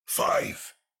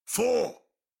5, 4,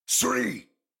 3,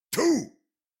 2,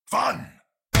 1.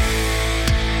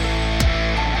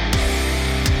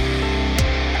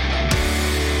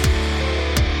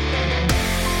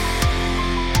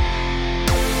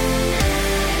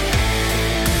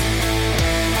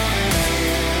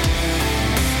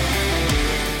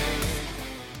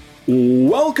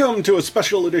 Welcome to a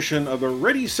special edition of the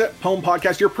Ready, Set, Poem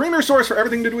podcast, your premier source for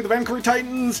everything to do with the Vancouver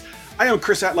Titans. I am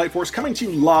Chris at Lightforce, coming to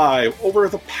you live over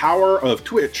the power of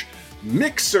Twitch,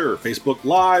 Mixer, Facebook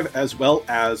Live, as well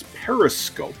as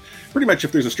Periscope. Pretty much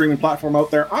if there's a streaming platform out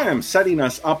there, I am setting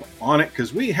us up on it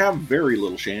because we have very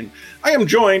little shame. I am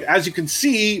joined, as you can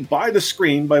see by the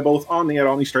screen, by both Omni at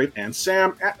Omni Straight and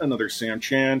Sam at another Sam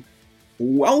Chan.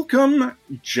 Welcome,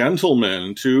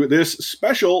 gentlemen, to this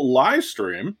special live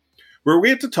stream where we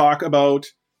get to talk about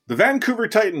the Vancouver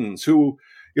Titans, who,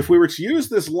 if we were to use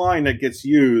this line that gets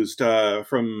used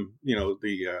from,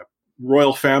 the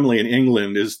royal family in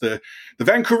England, is the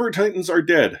Vancouver Titans are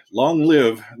dead. Long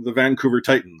live the Vancouver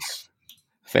Titans.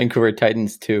 Vancouver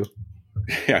Titans 2.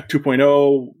 Yeah,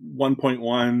 2.0,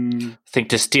 1.1. I think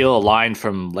to steal a line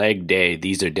from Leg Day,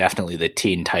 these are definitely the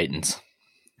Teen Titans.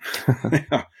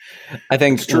 Yeah. I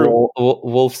think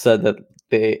Wolf said that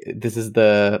this is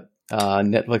the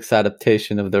Netflix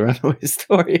adaptation of the Runaway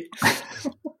Story.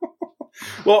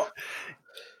 Well,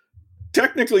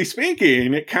 technically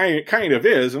speaking, it kind of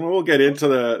is, and we'll get into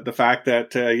the fact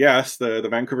that yes, the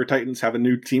Vancouver Titans have a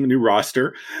new team, a new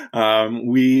roster.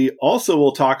 We also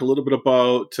will talk a little bit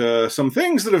about some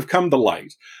things that have come to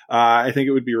light. I think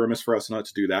it would be remiss for us not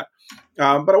to do that.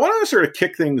 But I want to sort of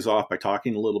kick things off by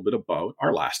talking a little bit about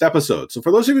our last episode. So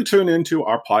for those of you who tune into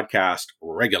our podcast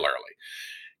regularly,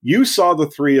 you saw the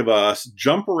three of us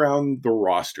jump around the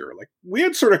roster. Like, we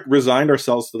had sort of resigned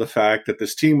ourselves to the fact that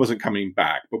this team wasn't coming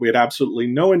back, but we had absolutely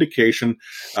no indication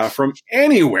from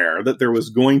anywhere that there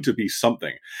was going to be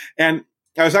something. And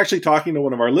I was actually talking to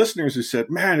one of our listeners who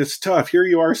said, man, it's tough. Here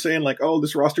you are saying like, oh,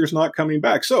 this roster's not coming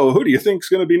back. So who do you think's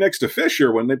going to be next to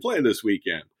Fisher when they play this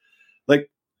weekend? Like,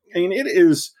 I mean, it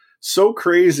is so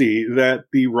crazy that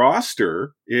the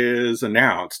roster is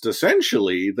announced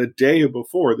essentially the day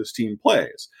before this team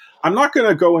plays. I'm not going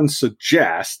to go and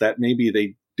suggest that maybe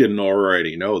they didn't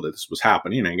already know that this was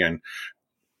happening. Again,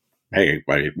 hey,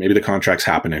 maybe the contracts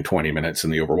happen in 20 minutes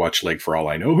in the Overwatch League for all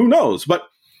I know. Who knows? But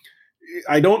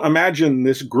I don't imagine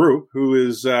this group who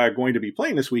is going to be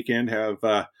playing this weekend have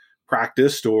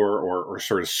practiced or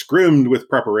sort of scrimmed with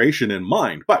preparation in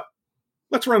mind. But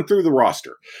let's run through the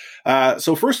roster.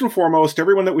 So first and foremost,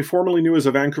 everyone that we formerly knew as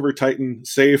a Vancouver Titan,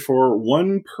 save for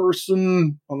one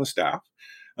person on the staff,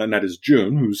 and that is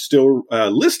June, who's still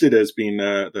listed as being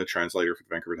the translator for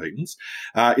the Vancouver Titans,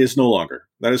 is no longer.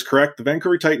 That is correct. The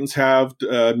Vancouver Titans have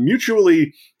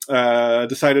mutually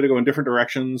decided to go in different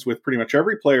directions with pretty much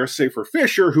every player, save for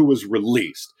Fisher, who was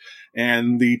released.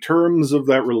 And the terms of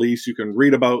that release you can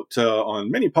read about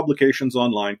on many publications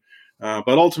online.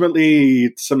 But ultimately,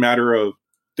 it's a matter of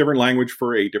different language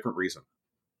for a different reason.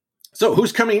 So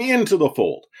who's coming into the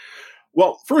fold?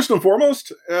 Well, first and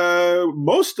foremost,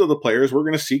 most of the players we're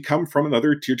going to see come from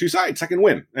another Tier 2 side, Second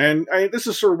Wind. And this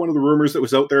is sort of one of the rumors that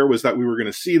was out there, was that we were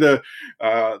going to see the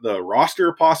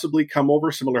roster possibly come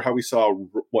over, similar to how we saw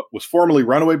what was formerly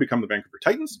Runaway become the Vancouver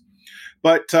Titans.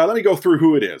 But let me go through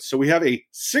who it is. So we have a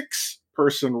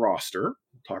 6-person roster.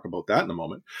 Talk about that in a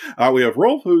moment. We have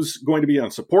Rolf, who's going to be on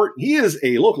support. He is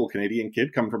a local Canadian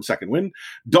kid coming from Second Wind.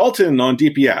 Dalton on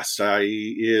DPS.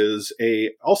 He is a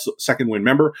also Second Wind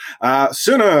member.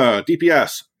 Suna,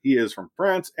 DPS. He is from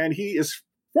France, and he is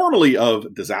formerly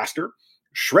of Disaster.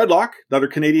 Shredlock, the other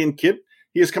Canadian kid.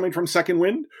 He is coming from Second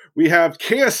Wind. We have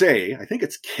KSA. I think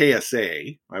it's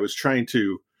KSA. I was trying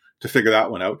to figure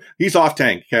that one out. He's off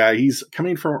tank. He's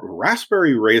coming from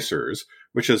Raspberry Racers,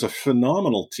 which is a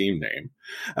phenomenal team name.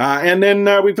 And then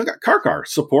we've got Karkar,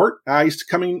 support. He's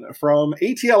coming from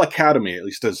ATL Academy, at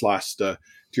least his last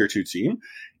Tier 2 team.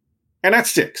 And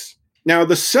that's 6. Now,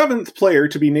 the 7th player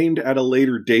to be named at a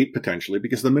later date, potentially,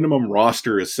 because the minimum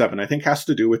roster is 7, I think has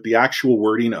to do with the actual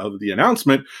wording of the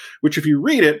announcement, which if you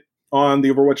read it on the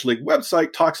Overwatch League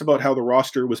website, talks about how the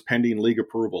roster was pending league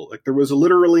approval. Like, there was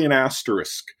literally an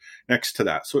asterisk next to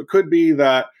that. So it could be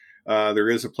that there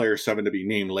is a player 7 to be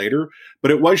named later,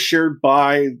 but it was shared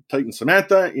by Titan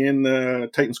Samantha in the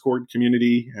Titans Core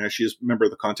community. She is a member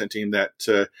of the content team. That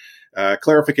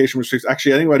clarification was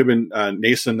actually, I think it might have been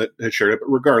Nason that had shared it,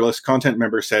 but regardless, content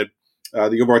member said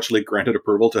the Overwatch League granted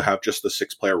approval to have just the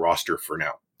 6-player roster for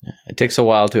now. It takes a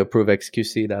while to approve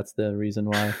XQC. That's the reason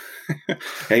why.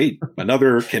 Hey,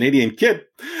 another Canadian kid.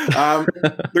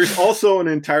 There's also an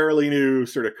entirely new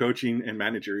sort of coaching and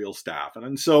managerial staff.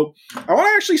 And so I want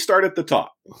to actually start at the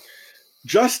top.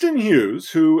 Justin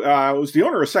Hughes, who was the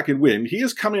owner of Second Wind, he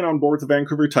is coming on board the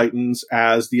Vancouver Titans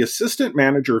as the assistant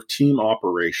manager of team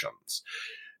operations.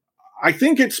 I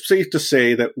think it's safe to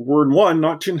say that we're,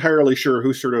 not entirely sure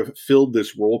who sort of filled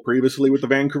this role previously with the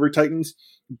Vancouver Titans,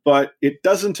 but it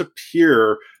doesn't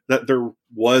appear that there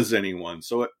was anyone.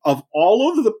 So of all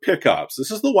of the pickups,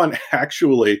 this is the one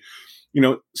actually,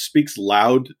 speaks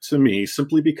loud to me,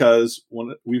 simply because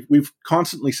we've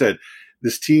constantly said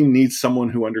this team needs someone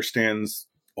who understands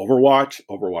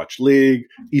Overwatch League,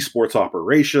 esports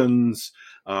operations.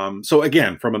 So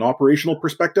again, from an operational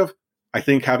perspective, I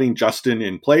think having Justin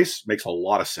in place makes a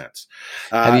lot of sense.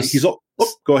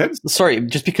 Go ahead. Sorry,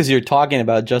 just because you're talking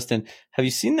about Justin, have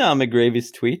you seen McGravy's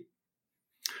tweet?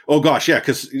 Oh gosh,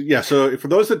 yeah. So for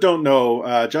those that don't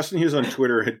know, Justin Hughes on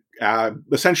Twitter had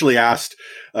essentially asked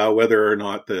whether or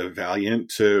not the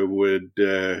Valiant would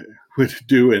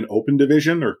do an open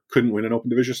division or couldn't win an open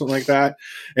division or something like that.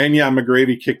 And yeah,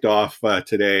 McGravy kicked off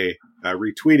today,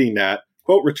 retweeting that,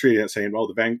 retweeting it, saying,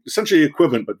 "Well, essentially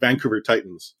equivalent, but Vancouver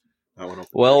Titans."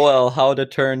 Well, how the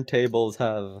turntables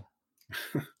have.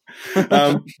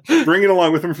 Bringing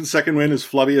along with him from Second Wind is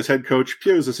Fluffy as head coach,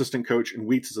 Pew as assistant coach, and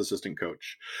Wheats as assistant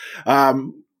coach.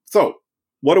 So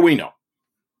what do we know?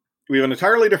 We have an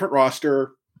entirely different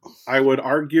roster. I would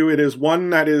argue it is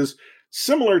one that is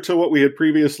similar to what we had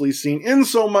previously seen, in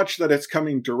so much that it's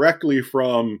coming directly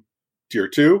from Tier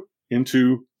 2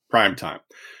 into Prime Time.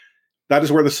 That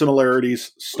is where the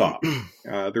similarities stop.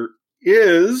 There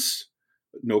is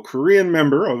no Korean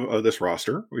member of this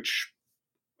roster, which,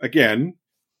 again,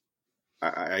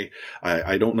 I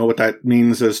don't know what that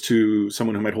means as to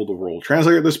someone who might hold the role of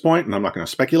translator at this point, and I'm not going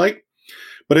to speculate.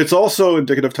 But it's also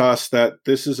indicative to us that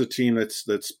this is a team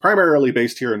that's primarily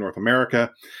based here in North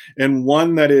America, and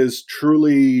one that is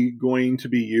truly going to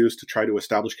be used to try to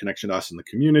establish connection to us in the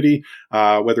community,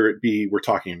 whether it be we're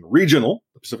talking regional,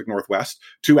 the Pacific Northwest,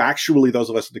 to actually those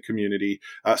of us in the community,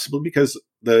 simply because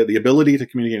the ability to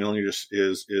communicate only just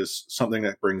is something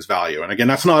that brings value. And again,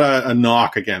 that's not a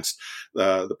knock against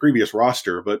the previous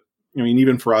roster, but I mean,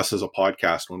 even for us as a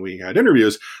podcast, when we had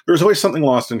interviews, there was always something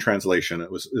lost in translation.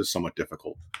 It was somewhat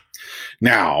difficult.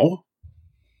 Now,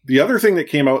 the other thing that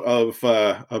came out of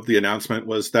the announcement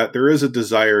was that there is a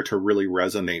desire to really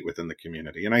resonate within the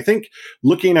community. And I think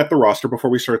looking at the roster before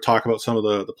we start to talk about some of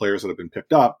the players that have been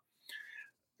picked up,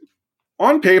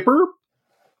 on paper,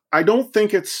 I don't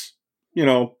think it's,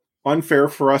 unfair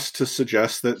for us to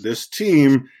suggest that this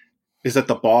team is at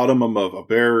the bottom of a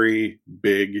very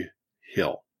big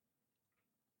hill.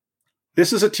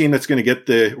 This is a team that's going to get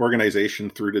the organization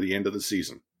through to the end of the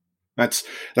season. That's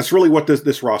really what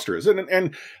this roster is.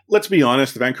 And let's be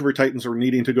honest, the Vancouver Titans are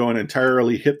needing to go and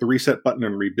entirely hit the reset button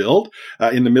and rebuild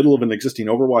in the middle of an existing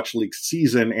Overwatch League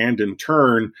season, and in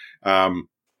turn,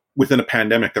 within a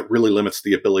pandemic that really limits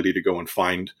the ability to go and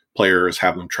find players,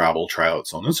 have them travel, try out,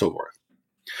 so on and so forth.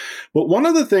 But one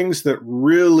of the things that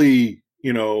really,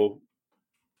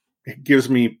 it gives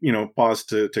me, pause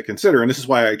to consider. And this is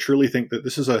why I truly think that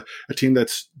this is a team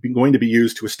that's going to be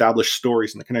used to establish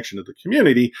stories and the connection to the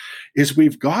community, is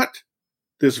we've got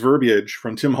this verbiage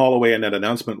from Tim Holloway in that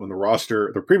announcement when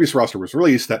the previous roster was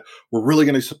released, that we're really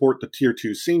going to support the Tier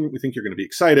 2 scene. We think you're going to be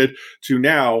excited, to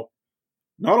now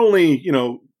not only,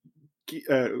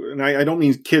 and I don't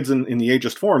mean kids in the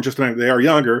ageist form, just when they are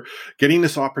younger, getting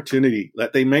this opportunity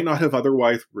that they may not have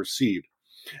otherwise received.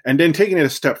 And then taking it a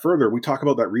step further, we talk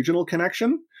about that regional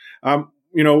connection.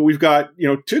 We've got,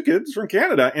 2 kids from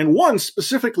Canada and one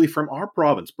specifically from our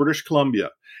province, British Columbia.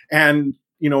 And,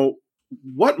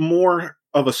 what more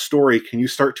of a story can you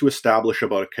start to establish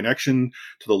about a connection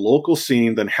to the local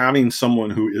scene than having someone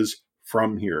who is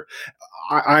from here?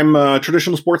 I'm a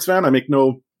traditional sports fan. I make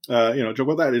no joke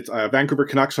about that. It's Vancouver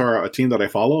Canucks are a team that I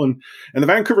follow, and the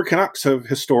Vancouver Canucks have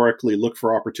historically looked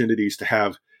for opportunities to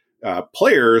have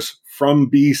players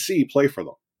from BC play for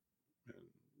them.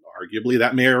 Arguably,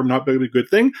 that may or not be a good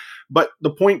thing, but the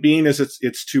point being is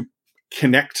it's to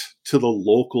connect to the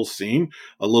local scene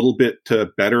a little bit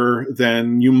better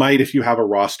than you might if you have a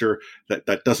roster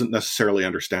that doesn't necessarily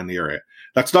understand the area.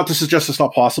 That's not to suggest it's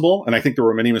not possible, and I think there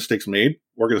were many mistakes made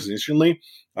organizationally,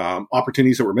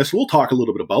 opportunities that were missed. We'll talk a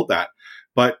little bit about that.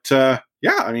 But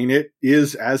it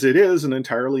is, as it is, an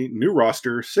entirely new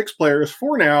roster, 6 players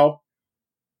for now,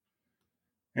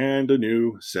 and a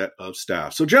new set of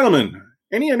staff. So, gentlemen,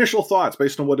 any initial thoughts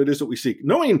based on what it is that we see?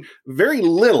 Knowing very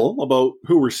little about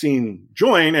who we're seeing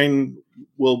join, and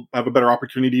we'll have a better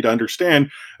opportunity to understand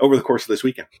over the course of this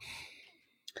weekend.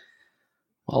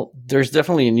 Well, there's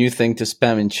definitely a new thing to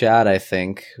spam in chat, I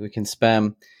think. We can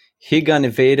spam Higan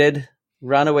evaded,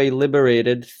 Runaway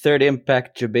liberated, Third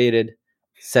Impact debated,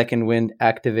 Second Wind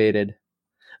activated.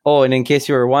 Oh, and in case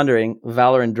you were wondering,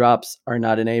 Valorant drops are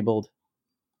not enabled.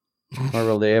 Nor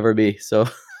will they ever be. So,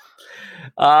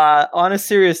 on a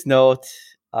serious note,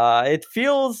 it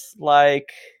feels like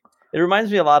it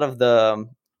reminds me a lot of the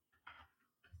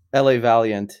LA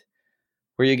Valiant,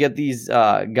 where you get these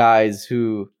guys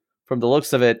who, from the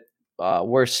looks of it,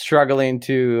 were struggling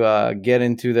to get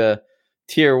into the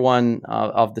tier 1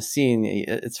 of the scene.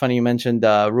 It's funny you mentioned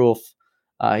Rolf.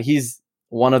 He's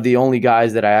one of the only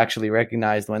guys that I actually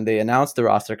recognized when they announced the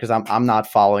roster, because I'm not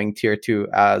following tier 2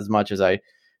 as much as I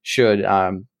should.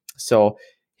 So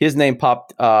his name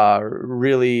popped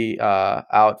really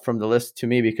out from the list to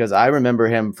me, because I remember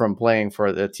him from playing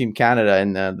for the Team Canada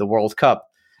in the World Cup.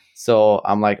 So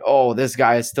I'm like, oh, this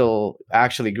guy is still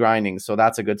actually grinding. So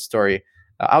that's a good story.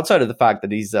 Outside of the fact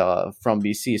that he's from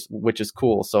BC, which is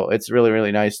cool. So it's really,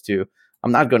 really nice to.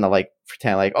 I'm not going to like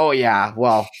pretend like, oh yeah,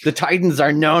 well, the Titans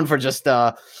are known for just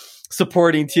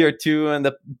supporting tier 2 and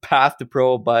the path to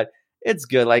pro, but it's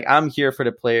good. Like, I'm here for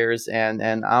the players, and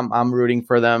I'm rooting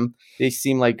for them. They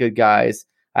seem like good guys.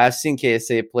 I've seen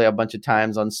KSA play a bunch of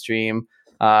times on stream.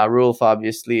 Rolf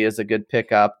obviously is a good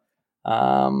pickup.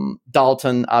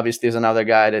 Dalton obviously is another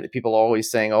guy that people are always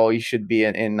saying, oh, he should be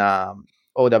in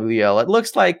OWL. It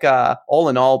looks like all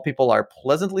in all, people are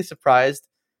pleasantly surprised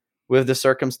with the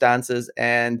circumstances,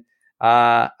 and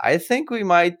I think we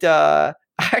might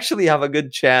actually have a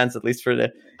good chance, at least for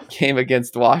the game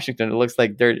against Washington. It looks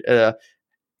like they're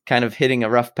kind of hitting a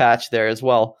rough patch there as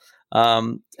well.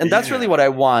 And that's really what I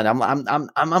want.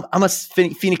 I'm a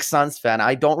Phoenix Suns fan.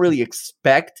 I don't really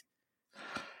expect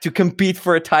to compete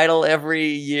for a title every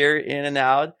year in and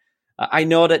out. I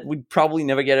know that we'd probably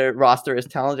never get a roster as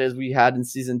talented as we had in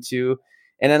season 2.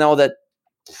 And I know that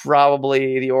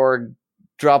probably the org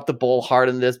dropped the ball hard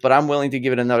on this, but I'm willing to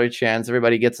give it another chance.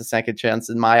 Everybody gets a second chance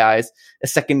in my eyes, a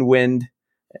second wind,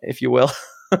 if you will.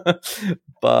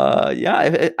 But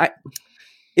yeah,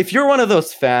 if you're one of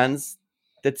those fans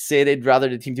that say they'd rather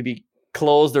the team to be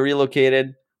closed or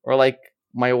relocated, or like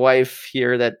my wife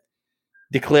here that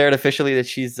declared officially that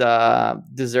she's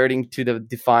deserting to the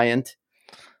Defiant.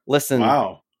 Listen,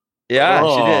 wow, yeah,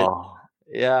 she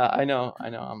did. Yeah, I know.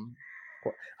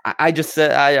 I just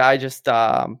said I just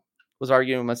was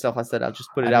arguing with myself. I said I'll just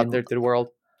put it out there to the world.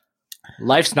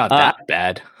 Life's not that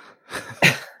bad.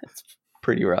 It's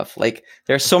pretty rough. Like,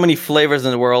 there's so many flavors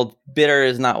in the world. Bitter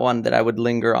is not one that I would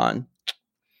linger on.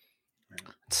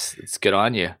 It's good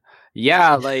on you.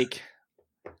 Yeah, like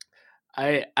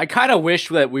I kind of wish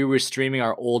that we were streaming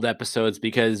our old episodes,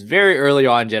 because very early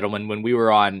on, gentlemen, when we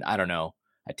were on, I don't know,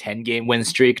 a 10-game win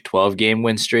streak, 12-game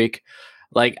win streak,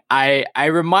 like I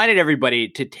reminded everybody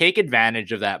to take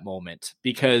advantage of that moment,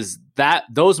 because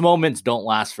those moments don't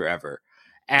last forever.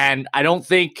 And I don't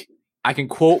think I can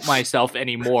quote myself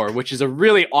anymore, which is a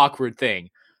really awkward thing,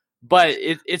 but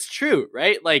it's true,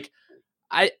 right? Like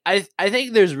I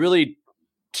think there's really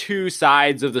two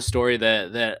sides of the story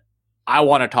that I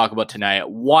want to talk about tonight.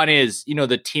 One is,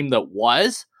 the team that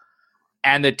was,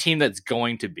 and the team that's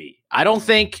going to be. I don't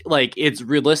think like it's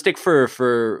realistic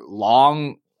for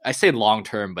long. I say long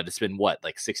term, but it's been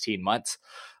like 16 months.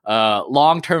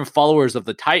 Long term followers of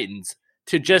the Titans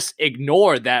to just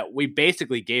ignore that we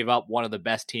basically gave up one of the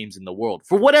best teams in the world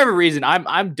for whatever reason.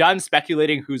 I'm done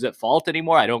speculating who's at fault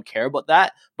anymore. I don't care about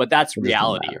that, but that's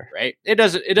reality, right? It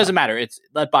doesn't matter. It's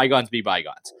let bygones be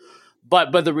bygones.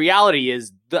 But the reality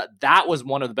is that was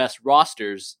one of the best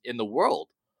rosters in the world,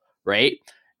 right?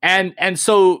 And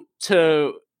so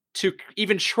to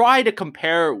even try to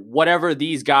compare whatever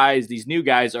these new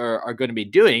guys are going to be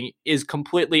doing is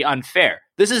completely unfair.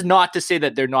 This is not to say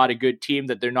that they're not a good team,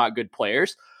 that they're not good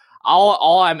players.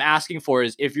 All I'm asking for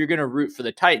is, if you're going to root for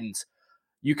the Titans,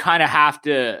 you kind of have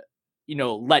to,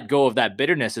 let go of that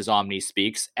bitterness, as Omni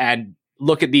speaks, and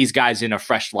look at these guys in a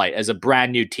fresh light as a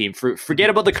brand new team. Forget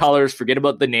about the colors, forget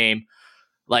about the name.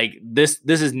 Like this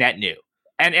is net new.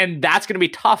 And that's going to be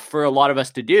tough for a lot of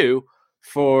us to do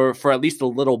for at least a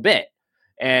little bit.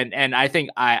 And I think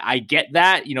I get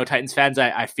that, Titans fans,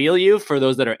 I feel you. For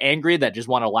those that are angry, that just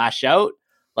want to lash out,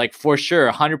 like, for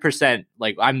sure, 100%,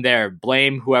 like, I'm there.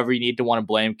 Blame whoever you need to want to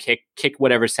blame, kick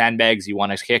whatever sandbags you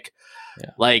want to kick.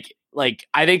 Yeah. Like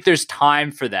I think there's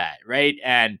time for that, right?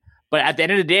 But at the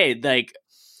end of the day, like,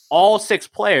 all 6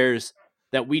 players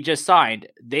that we just signed,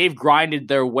 they've grinded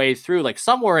their way through, like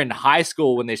some were in high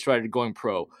school when they started going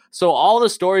pro. So all the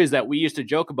stories that we used to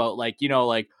joke about, like, you know,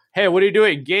 like, hey, what are you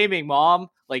doing? Gaming, mom.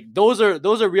 Like those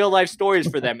are real life stories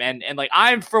for them. And like,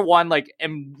 I'm for one, like,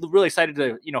 am really excited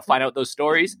to, you know, find out those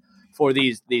stories for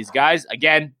these guys.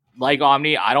 Again, like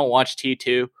Omni, I don't watch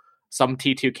T2. Some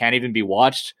T2 can't even be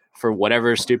watched for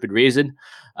whatever stupid reason.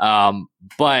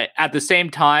 But at the same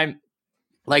time,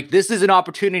 like, this is an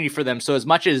opportunity for them. So as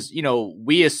much as, you know,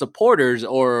 we as supporters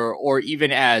or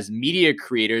even as media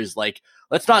creators, like,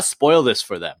 let's not spoil this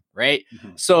for them, right?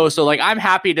 Mm-hmm. So like, I'm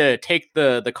happy to take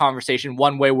the conversation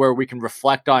one way where we can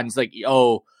reflect on, it's like,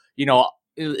 oh, you know,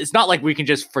 it's not like we can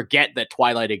just forget that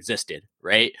Twilight existed,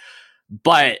 right?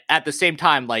 But at the same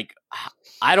time, like,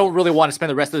 I don't really want to spend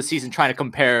the rest of the season trying to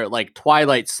compare like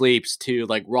Twilight sleeps to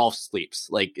like Rolf sleeps.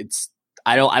 Like,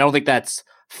 I don't think that's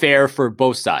fair for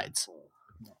both sides.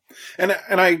 And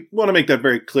I want to make that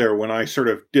very clear. When I sort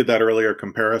of did that earlier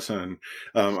comparison,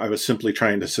 I was simply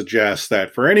trying to suggest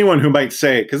that for anyone who might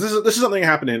say, because this is something that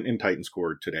happened in Titans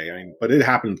Core today, but it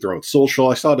happened throughout social.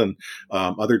 I saw it in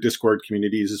other Discord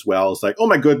communities as well. It's like, oh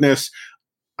my goodness,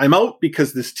 I'm out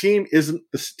because this team isn't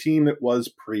this team that was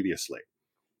previously.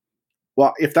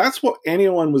 Well, if that's what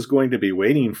anyone was going to be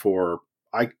waiting for,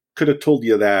 I could have told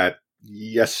you that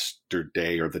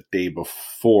yesterday or the day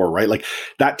before, right? Like,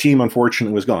 that team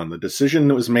unfortunately was gone. The decision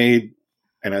that was made,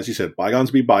 and as you said, bygones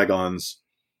be bygones,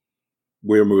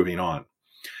 we're moving on.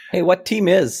 Hey, what team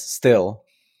is still?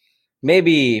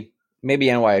 Maybe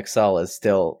NYXL is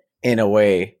still, in a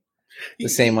way, the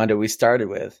same one that we started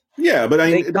with. Yeah, but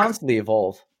they constantly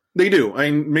evolve. They do. I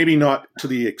mean, maybe not to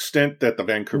the extent that the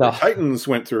Vancouver Titans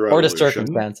went through evolution. Or the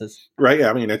circumstances. Right, yeah,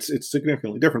 I mean, it's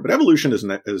significantly different, but evolution is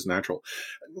natural.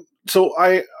 So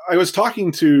I was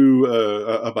talking to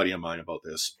a buddy of mine about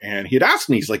this, and he had asked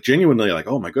me, he's like, genuinely like,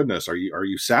 oh my goodness, are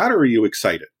you sad or are you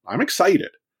excited? I'm excited.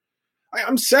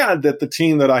 I'm sad that the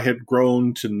team that I had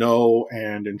grown to know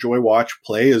and enjoy watch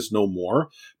play is no more,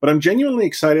 but I'm genuinely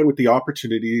excited with the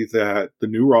opportunity that the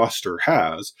new roster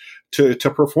has to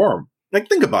perform. Like,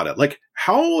 think about it. Like,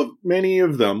 how many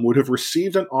of them would have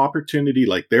received an opportunity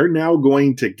like they're now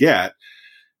going to get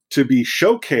to be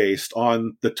showcased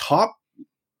on the top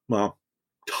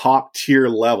tier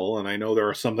level? And I know there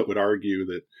are some that would argue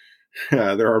that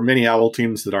there are many Owl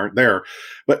teams that aren't there,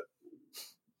 but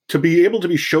to be able to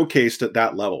be showcased at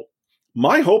that level,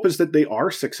 my hope is that they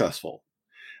are successful.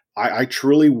 I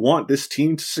truly want this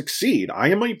team to succeed. I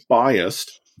am a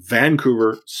biased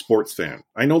Vancouver sports fan.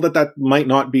 I know that might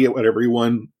not be what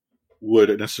everyone would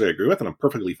necessarily agree with, and I'm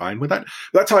perfectly fine with that.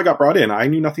 But that's how I got brought in. I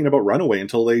knew nothing about Runaway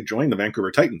until they joined the Vancouver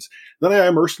Titans. Then I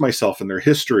immersed myself in their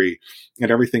history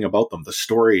and everything about them, the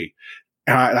story.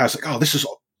 And I was like, oh, this is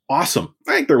awesome.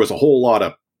 I think there was a whole lot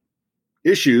of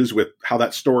issues with how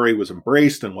that story was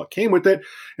embraced and what came with it.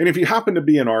 And if you happen to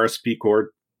be an RSP cord,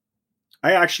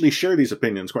 I actually share these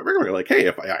opinions quite regularly. Like, hey,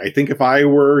 I think if I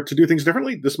were to do things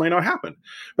differently, this might not happen.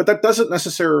 But that doesn't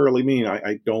necessarily mean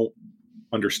I don't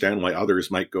understand why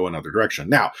others might go another direction.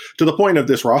 Now, to the point of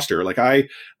this roster, like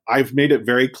I've made it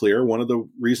very clear, one of the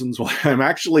reasons why I'm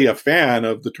actually a fan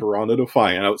of the Toronto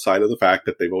Defiant, outside of the fact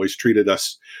that they've always treated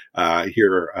us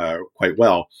here quite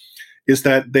well, is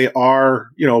that they are,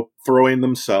 you know, throwing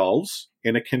themselves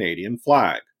in a Canadian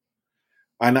flag.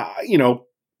 And, you know,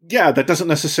 yeah, that doesn't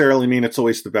necessarily mean it's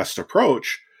always the best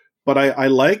approach, but I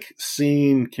like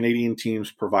seeing Canadian teams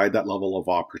provide that level of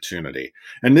opportunity.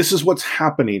 And this is what's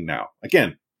happening now.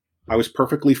 Again, I was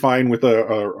perfectly fine with the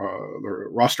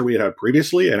roster we had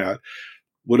previously, and I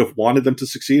would have wanted them to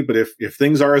succeed. But if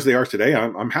things are as they are today,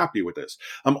 I'm happy with this.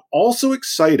 I'm also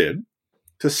excited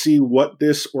to see what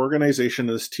this organization,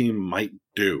 this team might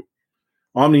do.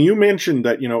 Omni, you mentioned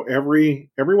that, you know,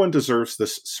 everyone deserves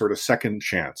this sort of second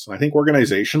chance. And I think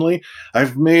organizationally,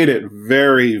 I've made it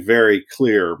very, very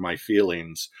clear my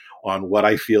feelings on what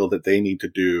I feel that they need to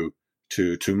do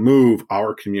to move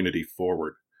our community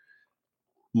forward.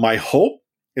 My hope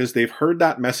is they've heard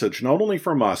that message, not only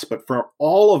from us, but from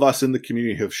all of us in the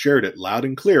community who have shared it loud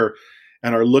and clear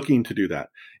and are looking to do that.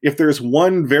 If there's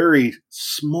one very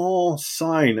small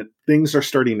sign that things are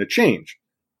starting to change,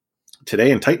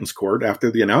 today in Titans Court, after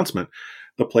the announcement,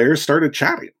 the players started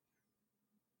chatting.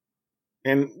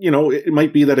 And, you know, it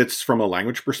might be that it's from a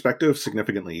language perspective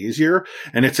significantly easier.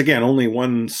 And it's, again, only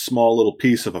one small little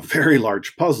piece of a very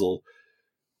large puzzle.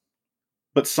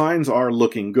 But signs are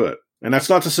looking good. And that's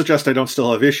not to suggest I don't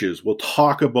still have issues. We'll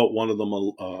talk about one of them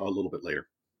a little bit later.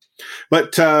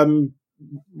 But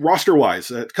roster-wise,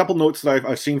 a couple notes that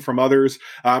I've seen from others.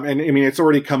 And, I mean, it's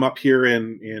already come up here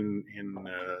in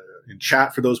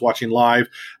chat for those watching live.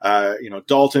 You know,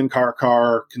 Dalton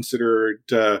Karkar considered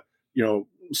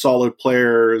solid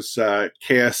players.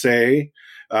 KSA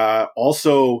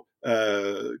also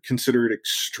considered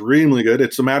extremely good.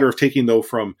 It's a matter of taking though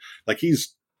from like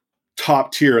he's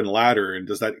top tier in the ladder, and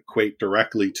does that equate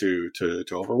directly to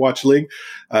Overwatch League?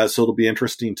 So it'll be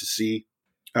interesting to see.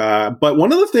 But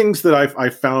one of the things that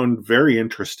I've found very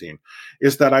interesting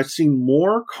is that I've seen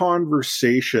more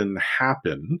conversation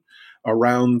happen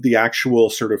around the actual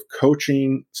sort of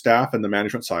coaching staff and the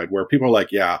management side, where people are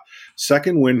like, yeah,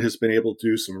 Second Wind has been able to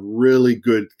do some really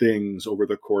good things over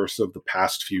the course of the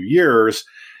past few years.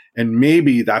 And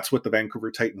maybe that's what the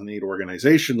Vancouver Titans need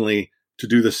organizationally to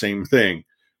do the same thing.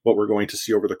 What we're going to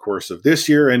see over the course of this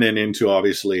year and then into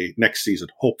obviously next season.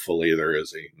 Hopefully there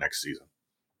is a next season.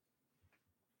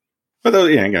 But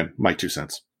again, my 2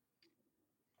 cents.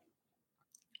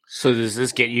 So does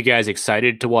this get you guys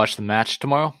excited to watch the match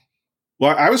tomorrow?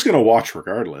 Well, I was going to watch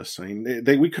regardless. I mean,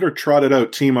 we could have trotted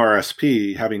out Team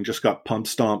RSP having just got pump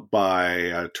stomped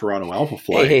by Toronto Alpha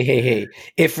Flight. Hey.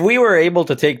 If we were able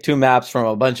to take 2 maps from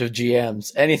a bunch of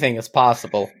GMs, anything is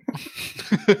possible.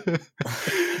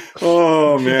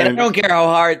 Oh, man. And I don't care how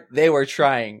hard they were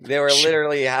trying. They were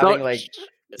literally having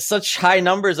such high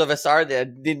numbers of SR that I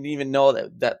didn't even know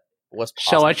that was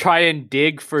possible. Shall I try and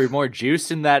dig for more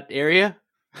juice in that area?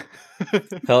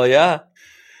 Hell yeah.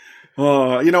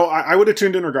 I would have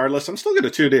tuned in regardless. I'm still going to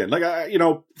tune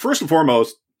in. First and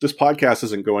foremost, this podcast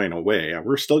isn't going away.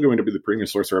 We're still going to be the premium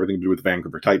source for everything to do with the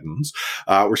Vancouver Titans.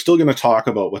 We're still going to talk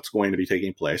about what's going to be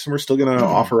taking place, and we're still going to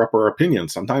offer up our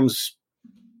opinions. Sometimes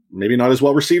maybe not as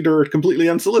well received or completely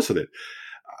unsolicited.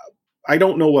 I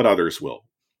don't know what others will.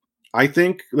 I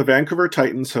think the Vancouver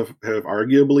Titans have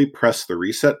arguably pressed the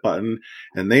reset button,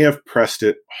 and they have pressed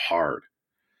it hard.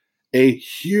 A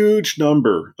huge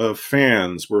number of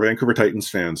fans were Vancouver Titans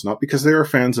fans, not because they were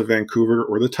fans of Vancouver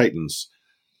or the Titans.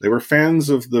 They were fans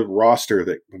of the roster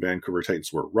that the Vancouver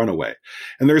Titans were, Runaway.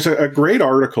 And there's a great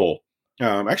article,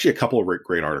 actually a couple of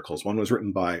great articles. One was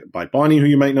written by Bonnie, who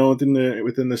you might know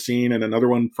within the scene, and another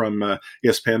one from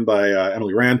ESPN by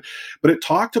Emily Rand. But it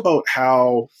talked about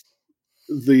how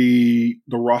the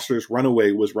roster's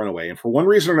Runaway was Runaway. And for one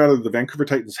reason or another, the Vancouver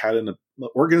Titans had an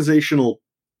organizational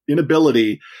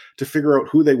inability to figure out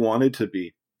who they wanted to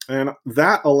be. And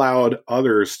that allowed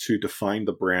others to define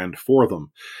the brand for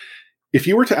them. If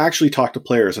you were to actually talk to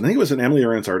players, and I think it was in Emily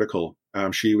Arendt's article,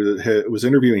 she was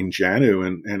interviewing Janu,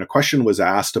 and a question was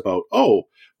asked about,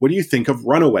 what do you think of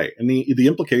Runaway? And the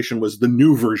implication was the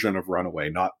new version of Runaway,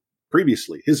 not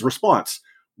previously. His response,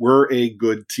 we're a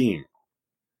good team.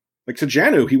 Like to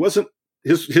Janu, he wasn't,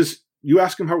 you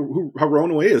ask him how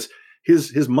Runaway is,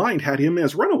 his mind had him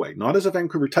as Runaway, not as a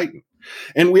Vancouver Titan.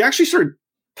 And we actually sort of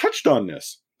touched on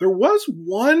this. There was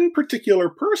one particular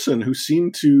person who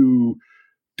seemed to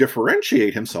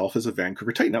differentiate himself as a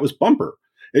Vancouver Titan. That was Bumper.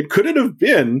 It could have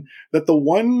been that the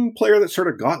one player that sort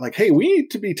of got like, hey, we need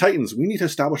to be Titans. We need to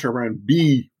establish our brand.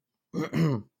 Be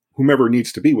whomever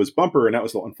needs to be was Bumper. And that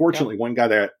was unfortunately one guy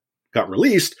that got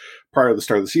released prior to the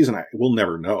start of the season. We'll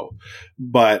never know.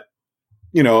 But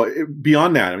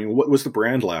beyond that, I mean, what was the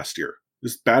brand last year?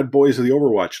 This Bad Boys of the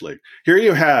Overwatch League. Here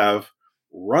you have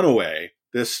Runaway,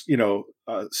 this,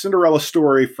 Cinderella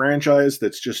story franchise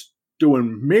that's just doing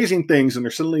amazing things, and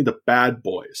they're suddenly the bad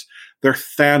boys. They're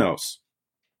Thanos.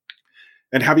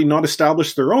 And having not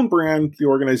established their own brand, the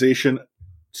organization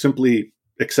simply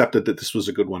accepted that this was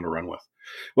a good one to run with.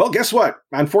 Well, guess what?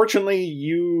 Unfortunately,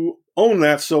 you own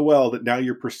that so well that now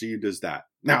you're perceived as that.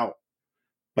 Now,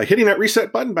 by hitting that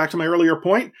reset button, back to my earlier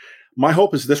point, my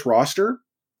hope is this roster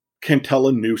can tell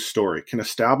a new story, can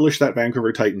establish that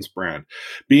Vancouver Titans brand,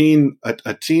 being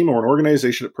a team or an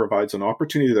organization that provides an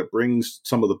opportunity that brings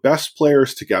some of the best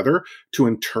players together to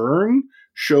in turn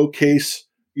showcase,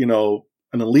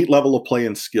 an elite level of play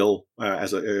and skill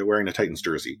as wearing a Titans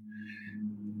jersey.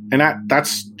 And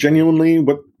that's genuinely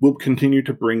what will continue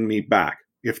to bring me back.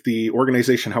 If the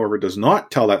organization, however, does not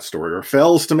tell that story or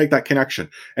fails to make that connection,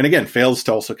 and again, fails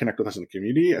to also connect with us in the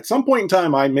community, at some point in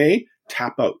time, I may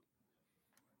tap out.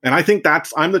 And I think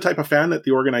I'm the type of fan that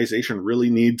the organization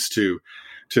really needs to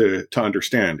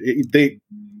understand. The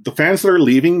fans that are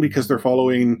leaving because they're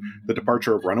following the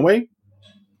departure of Runaway,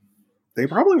 they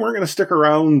probably weren't going to stick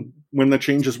around when the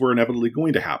changes were inevitably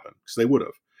going to happen, because they would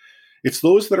have. It's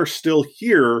those that are still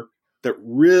here that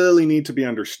really need to be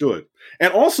understood.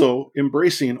 And also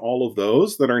embracing all of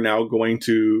those that are now going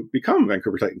to become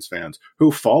Vancouver Titans fans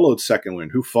who followed Second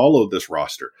Wind, who followed this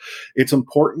roster. It's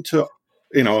important to,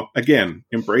 again,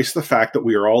 embrace the fact that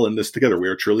we are all in this together. We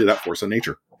are truly that force of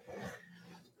nature.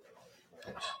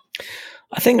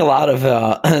 I think a lot of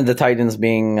the Titans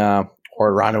being, or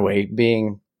Runaway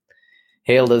being,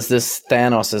 hailed as this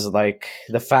Thanos is like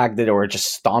the fact that they were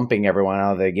just stomping everyone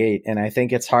out of the gate. And I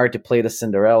think it's hard to play the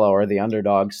Cinderella or the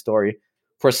underdog story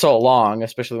for so long,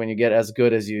 especially when you get as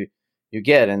good as you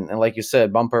get. And like you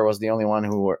said, Bumper was the only one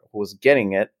who was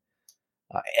getting it,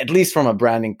 at least from a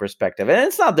branding perspective. And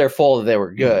it's not their fault that they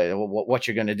were good. What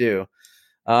you're going to do.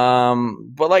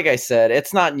 But like I said,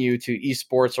 it's not new to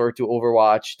esports or to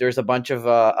Overwatch. There's a bunch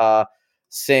of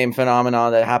same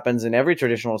phenomenon that happens in every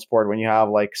traditional sport when you have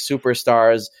like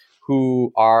superstars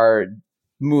who are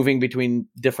moving between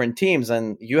different teams,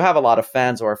 and you have a lot of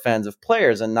fans who are fans of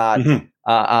players and not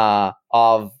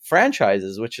of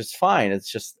franchises, which is fine.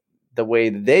 It's just the way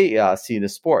they see the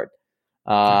sport.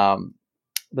 But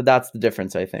that's the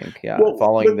difference, I think. Yeah, well,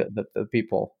 following the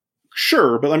people.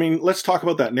 Sure, but I mean, let's talk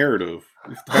about that narrative.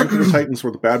 If the Vancouver Titans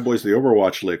were the bad boys of the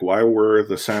Overwatch League, why were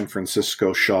the San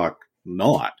Francisco Shock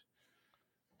not?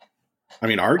 I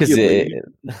mean, arguably,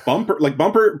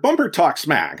 Bumper talk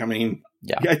smack. I mean,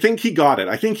 yeah. I think he got it.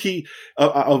 I think he,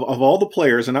 of all the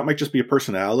players, and that might just be a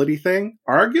personality thing,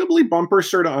 arguably Bumper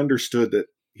sort of understood that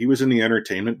he was in the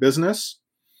entertainment business,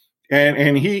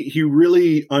 and he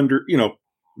really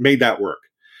made that work.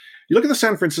 You look at the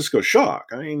San Francisco Shock.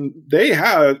 I mean, they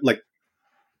had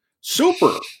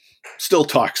Super still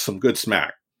talks some good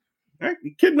smack. Right?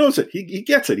 The kid knows it. He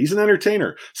gets it. He's an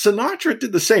entertainer. Sinatra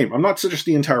did the same. I'm not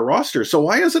suggesting the entire roster. So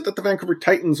why is it that the Vancouver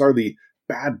Titans are the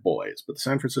bad boys, but the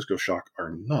San Francisco Shock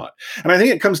are not? And I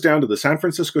think it comes down to the San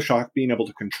Francisco Shock being able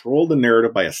to control the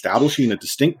narrative by establishing a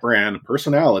distinct brand and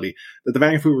personality that the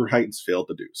Vancouver Titans failed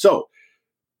to do. So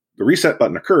the reset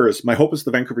button occurs. My hope is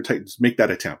the Vancouver Titans make that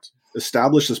attempt,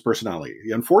 establish this personality.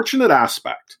 The unfortunate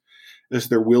aspect is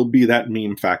there will be that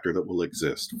meme factor that will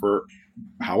exist for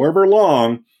however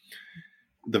long.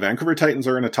 The Vancouver Titans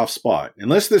are in a tough spot.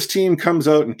 Unless this team comes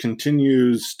out and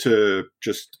continues to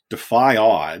just defy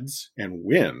odds and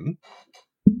win,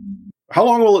 how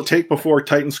long will it take before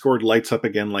Titan scored lights up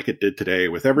again like it did today,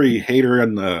 with every hater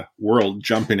in the world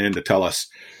jumping in to tell us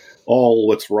all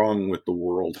what's wrong with the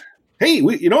world? Hey,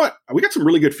 you know what? We got some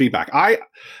really good feedback. I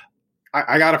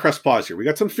got to press pause here. We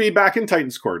got some feedback in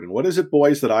Titans Court. And what is it,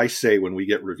 boys, that I say when we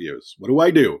get reviews?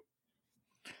 What do?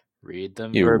 Read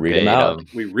them verbatim. Read them out.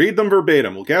 We read them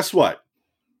verbatim. Well, guess what?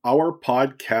 Our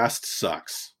podcast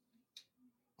sucks.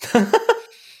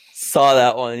 Saw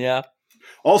that one, yeah.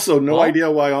 Also, no idea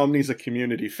why Omni's a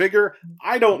community figure.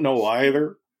 I don't know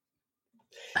either.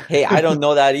 Hey, I don't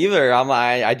know that either.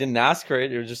 I didn't ask her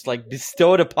it. It was just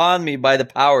bestowed upon me by the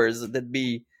powers that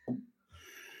be.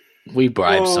 We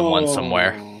bribed someone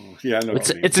somewhere. Yeah, no.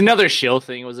 It's another shill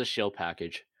thing. It was a shill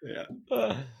package. Yeah.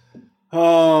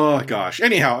 Oh gosh.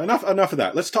 Anyhow, enough of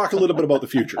that. Let's talk a little bit about the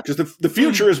future, because the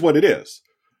future is what it is.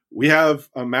 We have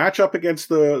a matchup against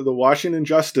the Washington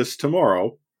Justice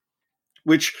tomorrow,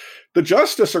 which the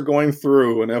Justice are going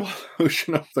through an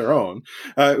evolution of their own.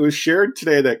 It was shared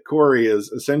today that Corey is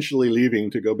essentially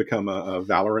leaving to go become a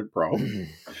Valorant pro.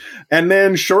 And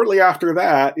then shortly after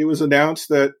that, it was announced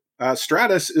that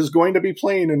Stratus is going to be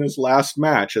playing in his last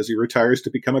match as he retires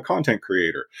to become a content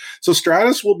creator. So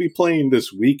Stratus will be playing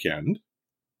this weekend,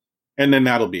 and then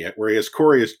that'll be it. Whereas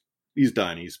Corey he's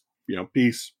done. He's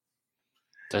peace.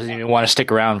 Doesn't even want to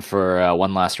stick around for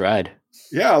one last ride.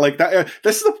 Yeah, like that.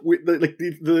 This is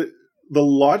the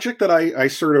logic that I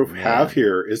sort of have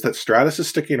here is that Stratus is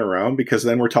sticking around because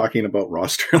then we're talking about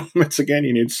roster limits again.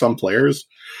 You need some players.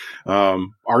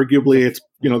 Arguably, it's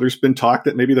there's been talk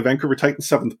that maybe the Vancouver Titans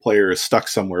 7th player is stuck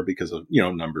somewhere because of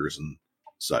numbers and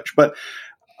such. But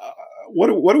what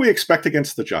do we expect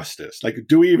against the Justice?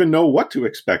 Do we even know what to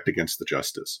expect against the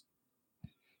Justice?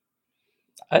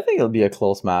 I think it'll be a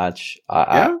close match.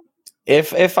 Yeah.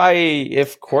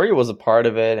 If Corey was a part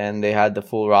of it and they had the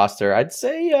full roster, I'd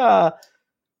say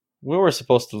we were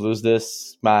supposed to lose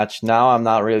this match. Now I'm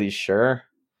not really sure.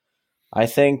 I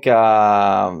think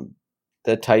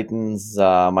the Titans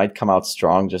might come out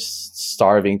strong, just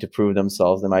starving to prove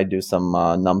themselves. They might do some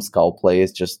numbskull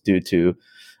plays just due to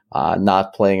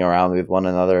not playing around with one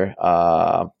another.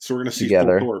 So we're going to see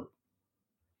together.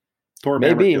 Thor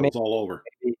maybe all over.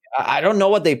 I don't know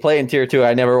what they play in Tier 2.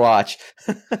 I never watch.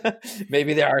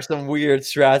 Maybe there are some weird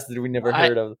strats that we never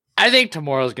heard of. I think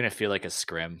tomorrow's going to feel like a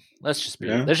scrim. Let's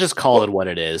just call it what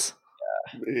it is.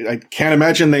 I can't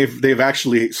imagine they've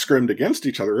actually scrimmed against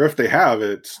each other. If they have,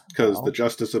 it's because the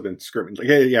Justice have been scrimming.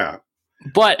 Yeah.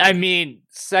 But I mean,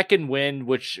 second win,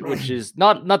 which is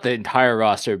not the entire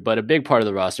roster, but a big part of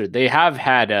the roster. They have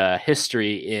had a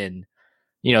history in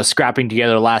scrapping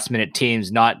together last minute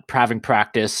teams, not having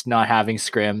practice, not having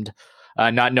scrimmed,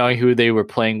 not knowing who they were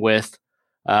playing with.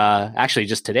 Actually,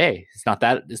 just today, it's not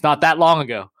that long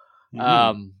ago.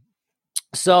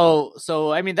 So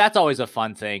I mean, that's always a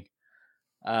fun thing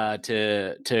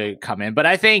to come in. But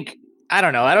I think, I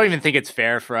don't know. I don't even think it's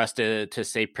fair for us to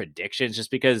say predictions,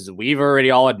 just because we've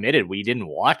already all admitted we didn't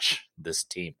watch this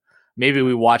team. Maybe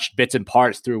we watched bits and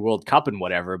parts through World Cup and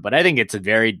whatever, but I think it's a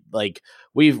very, like,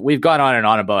 we've gone on and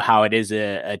on about how it is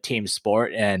a team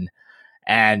sport, and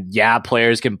yeah,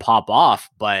 players can pop off,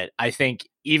 but I think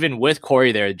even with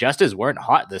Corey there, Justice weren't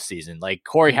hot this season. Like,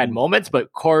 Corey had moments,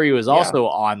 but Corey was also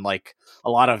on like a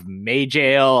lot of May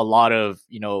jail, a lot of,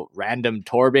 random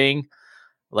torbing.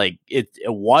 Like, it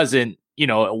wasn't, it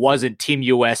wasn't Team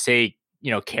USA,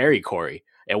 carry Corey.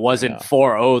 It wasn't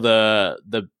 4-0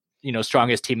 the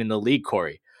strongest team in the league,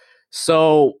 Corey.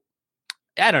 So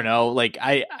I don't know. Like,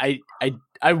 I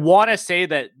want to say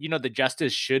that, the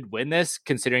Justice should win this,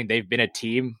 considering they've been a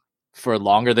team for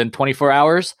longer than 24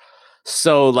 hours.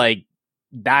 So like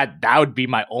that would be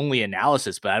my only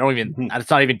analysis, but I don't even,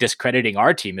 it's not even discrediting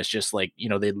our team. It's just like,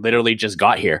 they literally just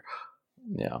got here.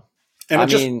 Yeah.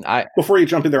 And before you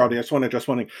jump in there, Audie, I just want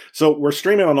to. So we're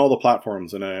streaming on all the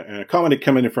platforms, and a comment had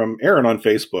come in from Aaron on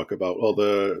Facebook about, well,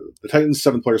 the Titans'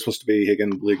 7th player is supposed to be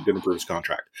Higgin. League didn't approve his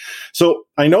contract. So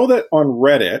I know that on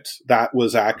Reddit that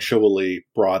was actually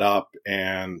brought up,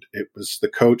 and it was the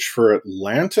coach for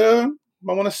Atlanta,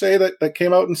 I want to say, that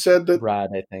came out and said that Brad,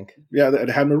 I think, that it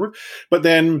hadn't been. But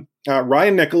then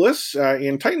Ryan Nicholas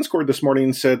in Titans Court this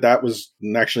morning said that was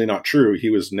actually not true.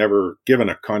 He was never given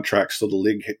a contract, so the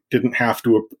league didn't have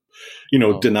to,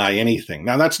 deny anything.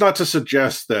 Now, that's not to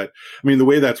suggest that. I mean, the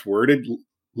way that's worded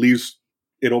leaves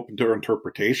it open to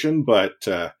interpretation. But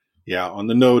on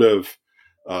the note of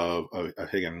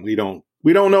Higgin, we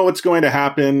don't know what's going to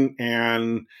happen,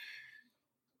 and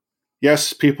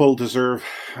yes, people deserve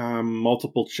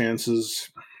multiple chances,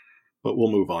 but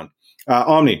we'll move on.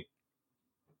 Omni.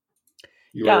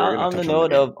 On the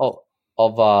note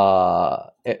of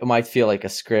it might feel like a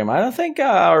scrim. I don't think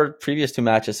our previous 2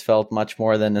 matches felt much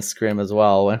more than a scrim as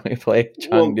well when we played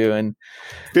Chengdu and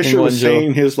Fisher was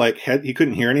saying his head, he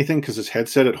couldn't hear anything because his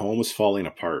headset at home was falling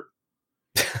apart.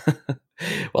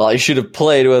 Well, I should have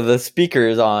played with the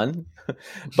speakers on,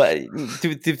 but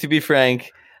to be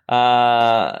frank.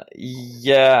 I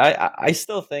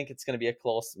still think it's going to be a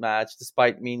close match,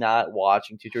 despite me not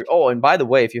watching Tutor. Oh, and by the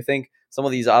way, if you think some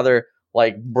of these other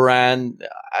brand,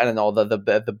 I don't know,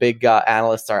 the big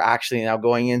analysts are actually now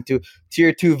going into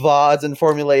tier 2 VODs and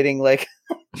formulating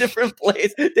different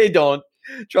plays, they don't.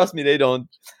 Trust me, they don't.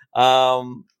 I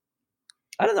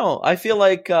don't know. I feel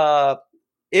like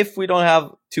if we don't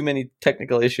have too many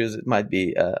technical issues, it might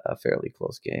be a fairly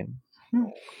close game.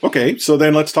 Okay, so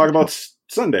then let's talk about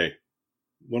Sunday,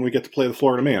 when we get to play the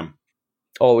Florida Mayhem.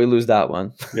 Oh, we lose that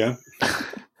one. Yeah.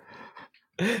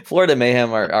 Florida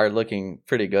Mayhem are looking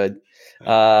pretty good.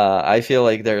 I feel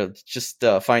like they're just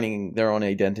finding their own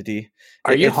identity.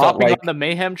 Are you hopping on the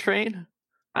Mayhem train?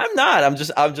 I'm not. I'm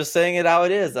just saying it how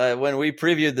it is. When we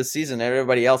previewed the season,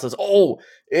 everybody else says, "Oh,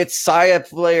 it's Saya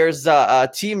player's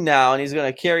team now, and he's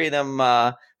going to carry them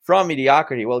from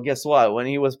mediocrity." Well, guess what? When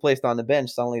he was placed on the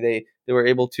bench, suddenly they were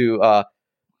able to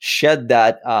shed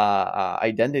that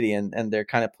identity, and they're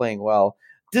kind of playing well,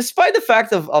 despite the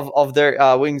fact of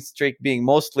their win streak being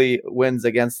mostly wins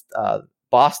against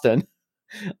Boston.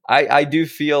 I do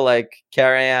feel like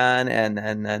Karayan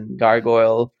and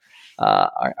Gargoyle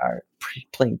are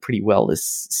playing pretty well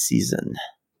this season.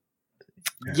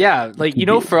 Yeah,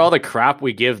 for all the crap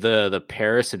we give the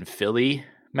Paris and Philly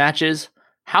matches,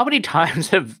 how many times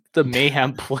have the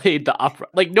Mayhem played the upper?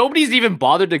 Nobody's even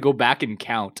bothered to go back and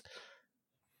count.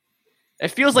 It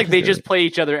feels like they just play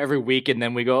each other every week, and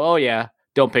then we go, "Oh yeah,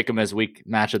 don't pick them as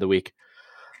match of the week."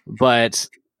 But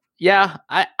yeah,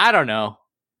 I don't know.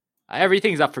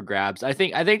 Everything's up for grabs. I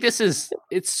think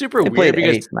it's super weird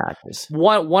because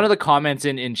one of the comments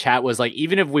in chat was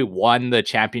even if we won the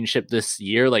championship this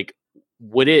year,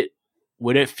 would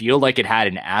it feel like it had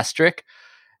an asterisk?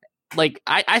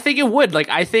 I think it would.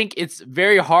 I think it's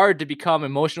very hard to become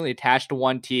emotionally attached to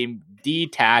one team,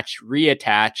 detach,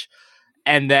 reattach,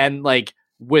 and then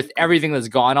with everything that's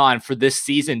gone on for this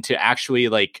season to actually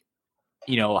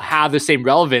have the same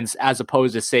relevance as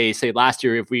opposed to say last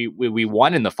year if we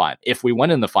won in the finals.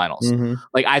 Mm-hmm.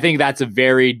 I think that's a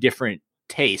very different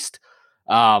taste.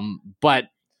 But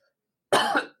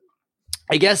I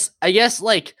guess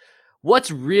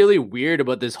what's really weird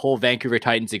about this whole Vancouver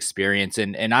Titans experience,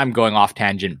 and I'm going off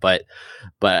tangent, but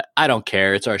I don't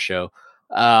care. It's our show.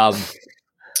 Is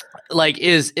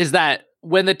that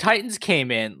when the Titans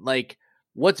came in,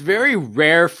 what's very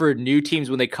rare for new teams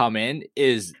when they come in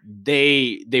is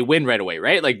they win right away,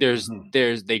 right?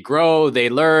 They grow, they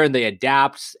learn, they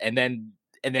adapt, and then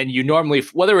and then you normally,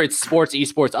 whether it's sports,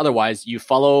 esports, otherwise, you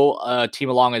follow a team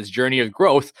along its journey of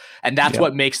growth, and that's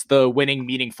what makes the winning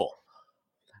meaningful.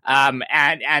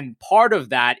 And part of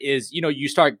that is, you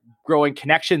start growing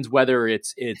connections, whether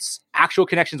it's actual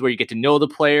connections where you get to know the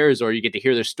players, or you get to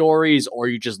hear their stories, or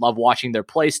you just love watching their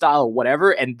play style or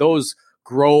whatever, and those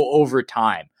grow over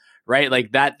time, right?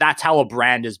 Like that's how a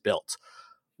brand is built.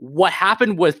 What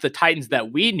happened with the Titans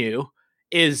that we knew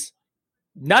is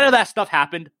none of that stuff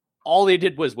happened. All they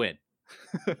did was win.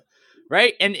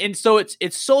 Right. And so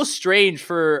it's so strange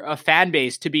for a fan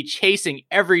base to be chasing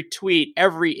every tweet,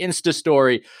 every Insta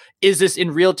story. Is this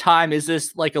in real time? Is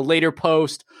this like a later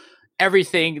post?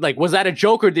 Everything, like, was that a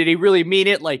joke, or did he really mean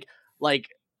it?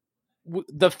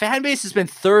 The fan base has been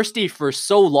thirsty for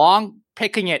so long,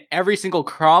 picking at every single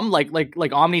crumb.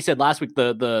 Like Omni said last week,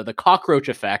 the cockroach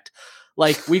effect.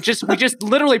 Like we just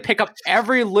literally pick up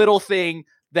every little thing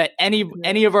that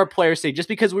any of our players say, just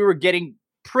because we were getting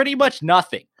pretty much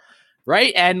nothing.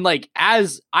 Right. And like,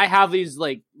 as I have these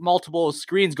like multiple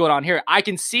screens going on here, I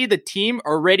can see the team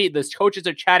already. The coaches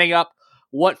are chatting up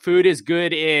what food is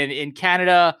good in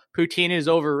Canada. Poutine is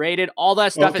overrated. All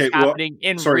that stuff is happening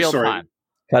in real time.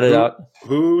 Cut it out.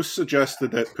 Who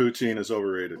suggested that poutine is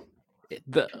overrated?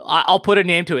 I'll put a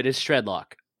name to it. It's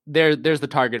Shredlock. There's the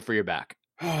target for your back.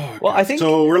 Oh, well, I think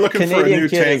so. We're looking Canadian for a new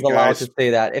kid tank, is allowed guys. to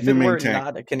say that. If it were tank.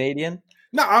 not a Canadian,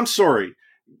 No, I'm sorry.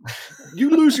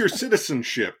 You lose your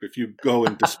citizenship if you go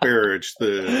and disparage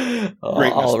the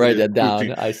greatness. I'll write that down.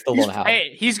 Poutine. I still don't have it.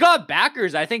 Hey, he's got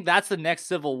backers. I think that's the next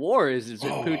civil war. Is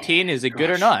poutine? Is it good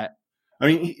or not? I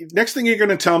mean, next thing you're going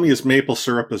to tell me is maple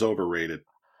syrup is overrated.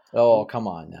 Oh, come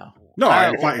on now. No,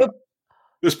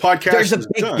 this podcast. There's a is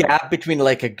big done. gap between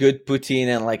like a good poutine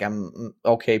and like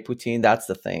okay poutine. That's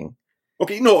the thing.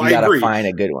 Okay, no, You I gotta agree. find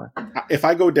a good one. If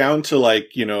I go down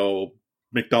to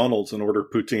McDonald's and order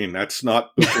poutine, that's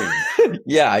not poutine.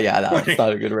 Yeah, that's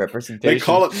not a good representation. They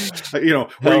call it,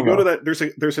 where you go to that.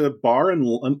 There's a bar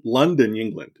in London,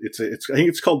 England. I think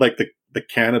it's called like the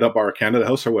Canada Bar, Canada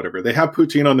House, or whatever. They have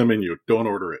poutine on the menu. Don't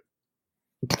order it.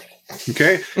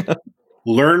 Okay.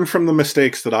 Learn from the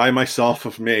mistakes that I myself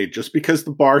have made. Just because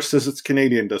the bar says it's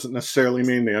Canadian doesn't necessarily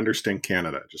mean they understand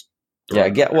Canada. Just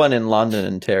get one in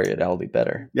London, Ontario. That'll be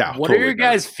better. Yeah. What are your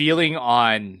guys feeling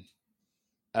on?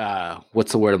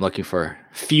 What's the word I'm looking for?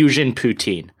 Fusion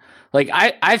poutine. Like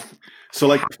I've so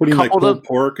like putting like pulled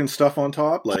pork and stuff on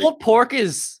top. Like pulled pork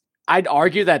is. I'd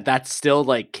argue that that's still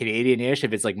like Canadian-ish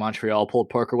if it's like Montreal pulled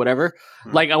pork or whatever.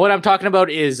 Like what I'm talking about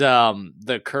is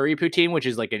the curry poutine, which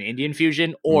is like an Indian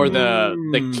fusion, or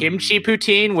the kimchi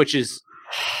poutine, which is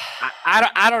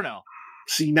I don't know.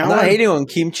 See, now I'm not hating on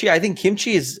kimchi. I think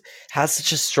kimchi has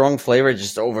such a strong flavor, it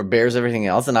just overbears everything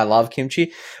else, and I love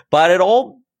kimchi. But it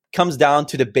all comes down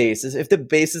to the base. If the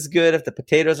base is good, if the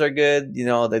potatoes are good,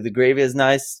 the gravy is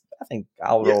nice, I think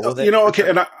I'll roll with it. Okay,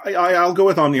 and I'll go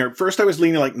with on here. First, I was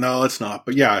leaning like, no, it's not.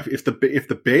 But yeah, if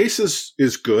the base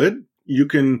is good, you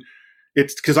can.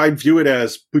 It's because I view it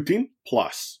as poutine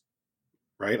plus,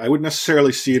 right? I wouldn't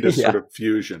necessarily see it as sort of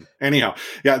fusion. Anyhow,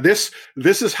 yeah, this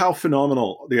is how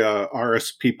phenomenal the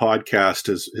RSP podcast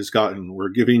has gotten. We're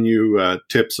giving you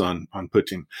tips on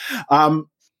poutine.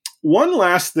 One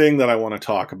last thing that I want to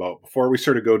talk about before we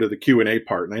sort of go to the Q&A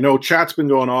part. And I know chat's been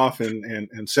going off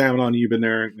and Sam and you've been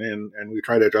there and we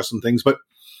try to address some things, but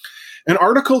an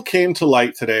article came to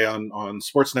light today on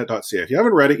sportsnet.ca. If you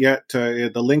haven't read it yet,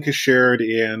 the link is shared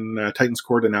in Titans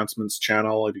Court announcements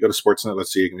channel. If you go to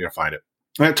sportsnet.ca, you can find it.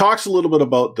 And it talks a little bit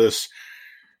about this,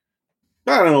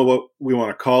 I don't know what we want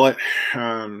to call it,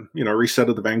 reset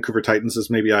of the Vancouver Titans,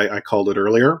 as maybe I called it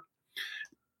earlier.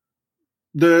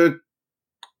 The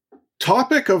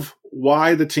topic of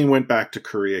why the team went back to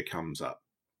Korea comes up.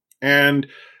 And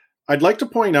I'd like to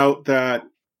point out that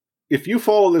if you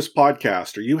follow this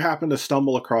podcast, or you happen to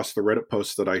stumble across the Reddit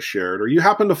posts that I shared, or you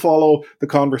happen to follow the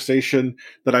conversation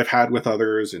that I've had with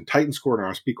others in Titans Court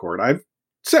and RSP Court, I've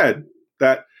said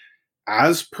that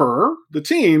as per the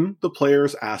team, the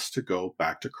players asked to go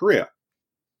back to Korea.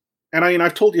 And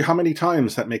I've told you how many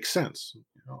times that makes sense.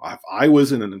 If I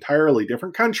was in an entirely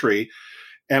different country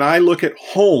and I look at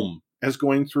home as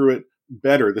going through it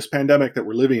better, this pandemic that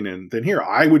we're living in, than here,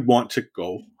 I would want to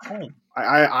go home.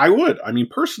 I would.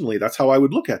 Personally, that's how I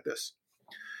would look at this.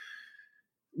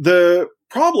 The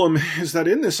problem is that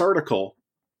in this article,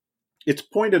 it's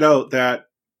pointed out that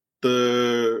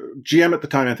the GM at the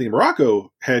time, Anthony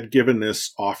Morocco, had given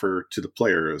this offer to the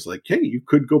players, like, hey, you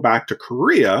could go back to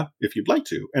Korea if you'd like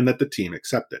to, and that the team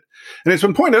accepted. And it's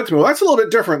been pointed out to me, well, that's a little bit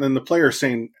different than the players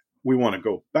saying, we want to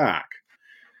go back.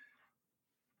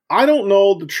 I don't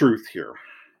know the truth here.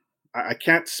 I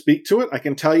can't speak to it. I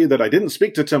can tell you that I didn't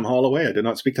speak to Tim Holloway. I did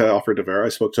not speak to Alfred Devera. I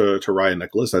spoke to Ryan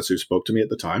Nicholas. That's who spoke to me at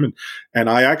the time. And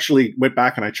I actually went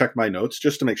back and I checked my notes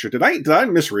just to make sure. Did I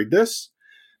misread this?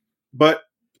 But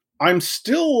I'm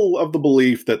still of the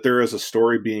belief that there is a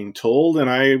story being told, and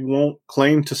I won't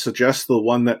claim to suggest the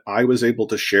one that I was able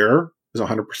to share is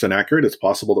 100% accurate. It's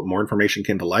possible that more information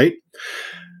came to light.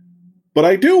 But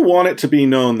I do want it to be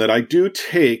known that I do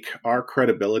take our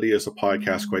credibility as a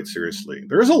podcast quite seriously.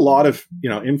 There is a lot of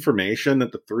information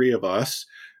that the three of us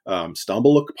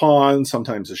stumble upon,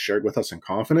 sometimes is shared with us in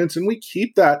confidence, and we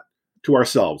keep that to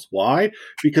ourselves. Why?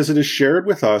 Because it is shared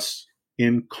with us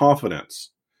in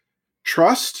confidence.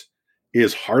 Trust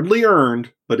is hardly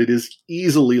earned, but it is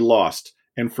easily lost.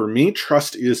 And for me,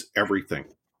 trust is everything.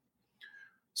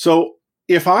 So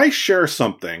if I share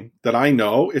something that I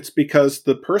know, it's because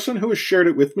the person who has shared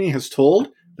it with me has told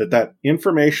that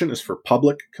information is for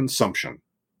public consumption.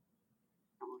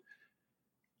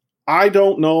 I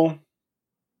don't know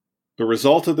the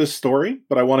result of this story,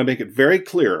 but I want to make it very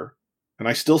clear, and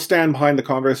I still stand behind the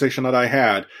conversation that I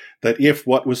had, that if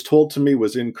what was told to me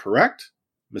was incorrect,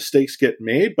 mistakes get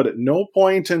made, but at no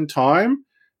point in time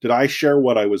did I share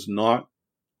what I was not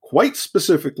quite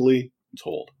specifically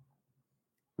told.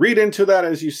 Read into that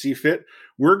as you see fit.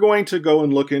 We're going to go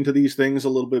and look into these things a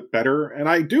little bit better. And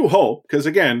I do hope, because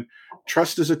again,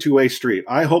 trust is a two-way street.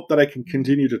 I hope that I can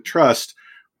continue to trust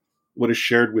what is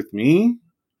shared with me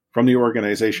from the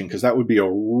organization, because that would be a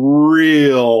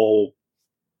real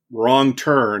wrong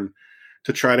turn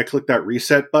to try to click that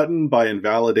reset button by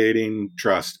invalidating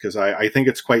trust. Because I think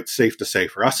it's quite safe to say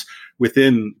for us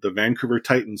within the Vancouver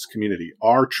Titans community,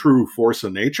 our true force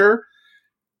of nature,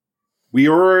 we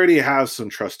already have some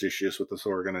trust issues with this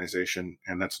organization,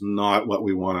 and that's not what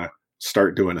we want to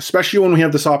start doing, especially when we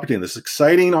have this opportunity, this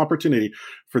exciting opportunity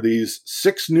for these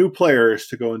 6 new players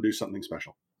to go and do something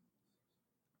special.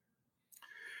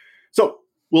 So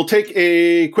we'll take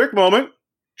a quick moment,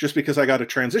 just because I got a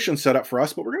transition set up for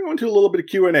us, but we're going to go into a little bit of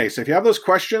Q&A. So if you have those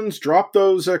questions, drop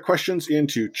those questions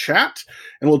into chat,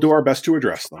 and we'll do our best to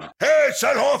address them. Hey,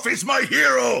 Hasselhoff is my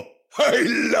hero. I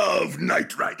love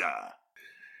Knight Rider.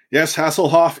 Yes,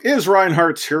 Hasselhoff is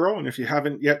Reinhardt's hero, and if you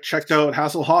haven't yet checked out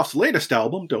Hasselhoff's latest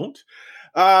album, don't.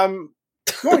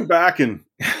 Going back and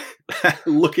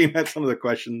looking at some of the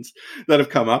questions that have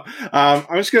come up,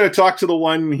 I'm just going to talk to the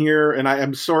one here, and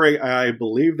I'm sorry, I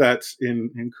believe that's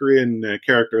in Korean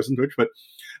characters in Twitch, but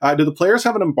do the players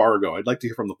have an embargo? I'd like to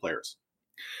hear from the players.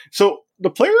 So the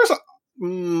players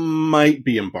might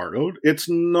be embargoed. It's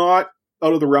not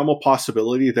out of the realm of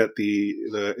possibility that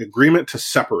the agreement to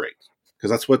separate, because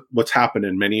that's what's happened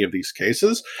in many of these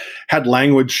cases, had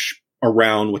language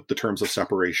around what the terms of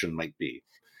separation might be.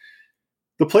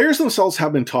 The players themselves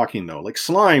have been talking, though. Like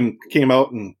Slime came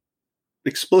out and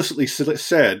explicitly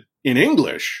said in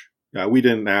English, we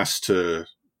didn't ask to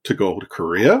go to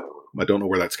Korea. I don't know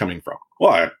where that's coming from.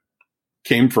 Well, it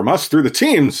came from us through the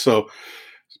team, so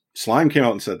Slime came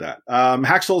out and said that.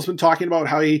 Haxel's been talking about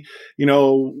how we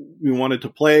wanted to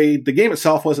play. The game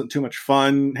itself wasn't too much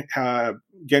fun.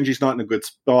 Genji's not in a good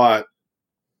spot,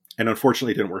 and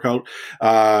unfortunately it didn't work out.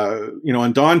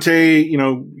 And Dante,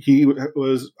 he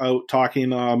was out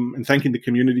talking and thanking the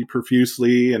community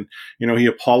profusely, and he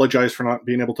apologized for not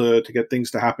being able to get things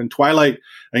to happen. Twilight,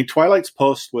 I think Twilight's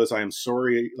post was, "I am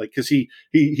sorry," because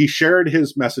he shared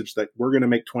his message that we're going to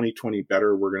make 2020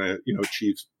 better. We're going to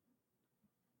achieve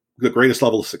the greatest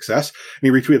level of success.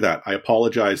 And he retweeted that. "I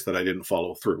apologize that I didn't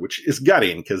follow through," which is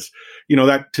gutting, because,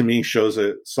 that to me shows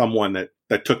someone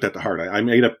that took that to heart. I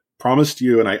made a promise to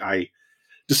you, and I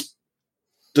just,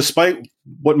 despite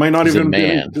what might not even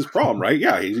be his problem, right?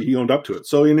 Yeah, he owned up to it.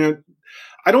 So,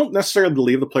 I don't necessarily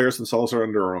believe the players themselves are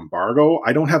under embargo.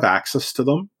 I don't have access to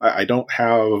them. I don't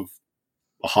have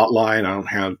a hotline. I don't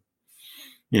have,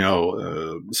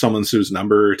 someone Sue's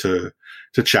number to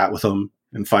chat with them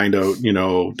and find out,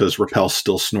 does Rappel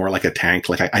still snore like a tank?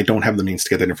 Like, I don't have the means to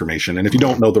get that information. And if you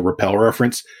don't know the Rappel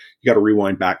reference, you got to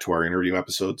rewind back to our interview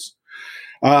episodes.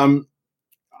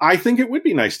 I think it would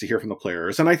be nice to hear from the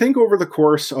players. And I think over the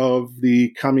course of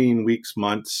the coming weeks,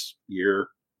 months, year,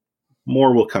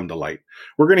 more will come to light.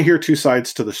 We're going to hear 2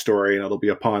 sides to the story, and it'll be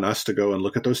upon us to go and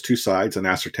look at those 2 sides and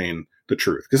ascertain the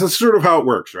truth. Because that's sort of how it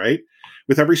works, right?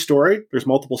 With every story, there's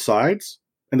multiple sides,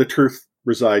 and the truth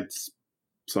resides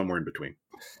somewhere in between.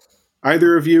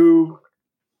 Either of you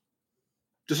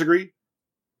disagree?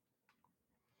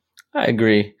 I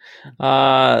agree.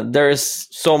 There's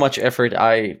so much effort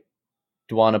I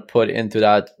want to put into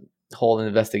that whole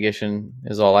investigation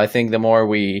is all. I think the more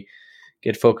we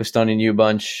get focused on a new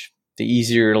bunch, the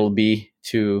easier it'll be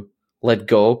to let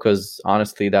go, because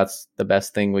honestly, that's the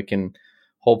best thing we can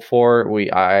hope for.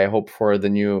 I hope for the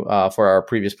new for our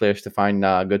previous players to find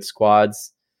good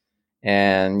squads,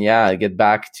 and get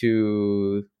back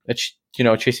to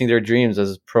chasing their dreams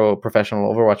as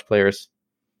professional Overwatch players.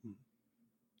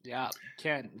 Yeah,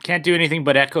 can't do anything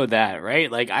but echo that,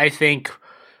 right? Like, I think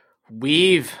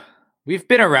we've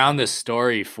been around this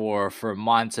story for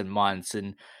months and months,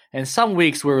 and some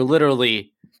weeks we're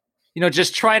literally,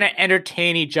 just trying to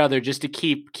entertain each other just to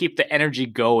keep the energy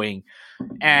going,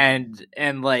 and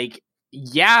like,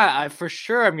 for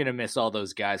sure I'm gonna miss all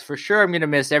those guys. For sure I'm gonna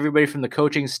miss everybody from the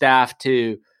coaching staff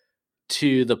to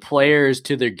the players,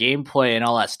 to their gameplay and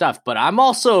all that stuff. But I'm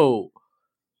also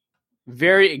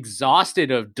very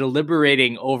exhausted of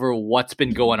deliberating over what's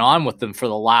been going on with them for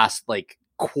the last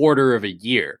quarter of a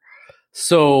year.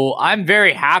 So I'm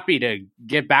very happy to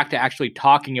get back to actually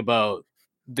talking about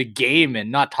the game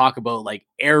and not talk about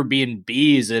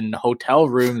Airbnbs and hotel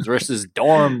rooms versus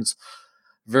dorms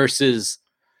versus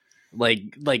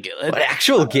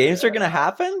actual games are gonna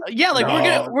happen.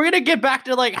 We're gonna get back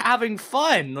to having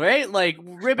fun, right?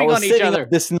 Ribbing on each other.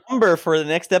 This number for the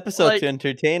next episode to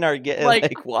entertain our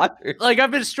watchers.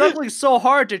 I've been struggling so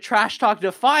hard to trash talk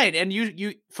Defiant, and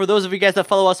you for those of you guys that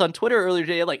follow us on Twitter earlier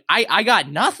today, I got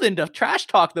nothing to trash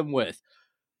talk them with,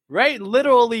 right?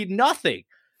 Literally nothing.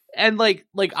 And I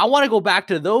want to go back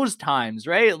to those times,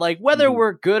 right? Whether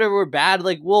we're good or we're bad,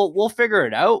 we'll figure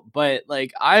it out. But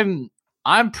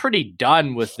I'm pretty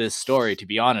done with this story, to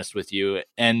be honest with you.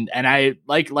 And I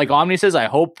like Omni says, I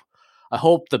hope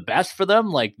the best for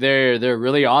them. They're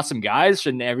really awesome guys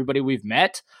and everybody we've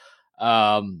met.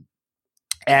 And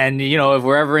if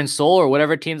we're ever in Seoul or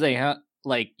whatever teams they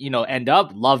end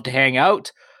up, love to hang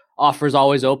out. Offers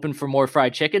always open for more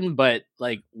fried chicken, but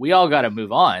we all got to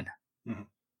move on. Mm-hmm.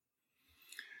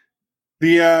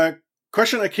 The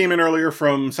question that came in earlier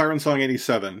from Siren Song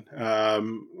 87.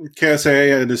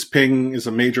 KSA and his ping is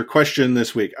a major question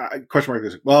this week. Question mark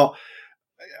this week. Well,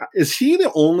 is he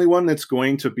the only one that's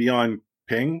going to be on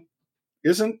ping?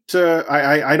 Isn't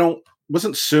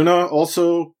wasn't Suna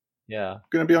also going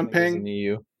to be on ping?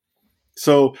 EU.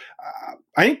 So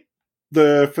I think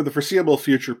for the foreseeable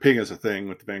future, ping is a thing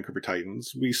with the Vancouver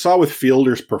Titans. We saw with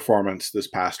Fielder's performance this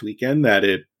past weekend that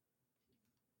it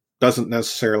doesn't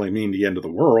necessarily mean the end of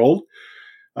the world.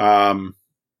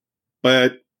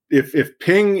 But if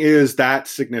ping is that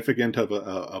significant of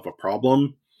a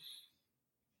problem,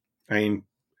 I mean,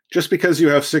 just because you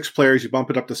have 6 players, you bump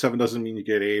it up to 7 doesn't mean you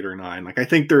get 8 or 9. I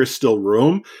think there is still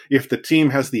room if the team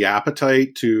has the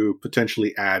appetite to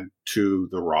potentially add to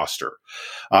the roster.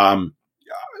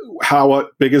 How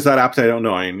big is that appetite? I don't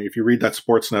know. I mean, if you read that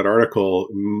Sportsnet article,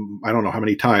 I don't know how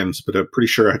many times, but I'm pretty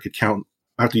sure I could count.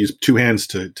 I have to use 2 hands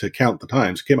to count the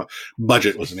times it came up.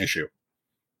 Budget was an issue.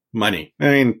 Money. I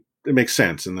mean, it makes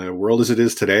sense. In the world as it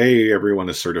is today, everyone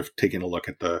is sort of taking a look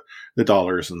at the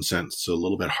dollars and cents. So a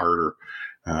little bit harder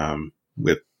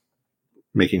with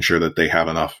making sure that they have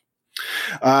enough.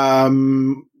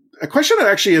 A question that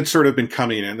actually had sort of been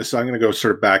coming in, I'm going to go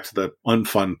sort of back to the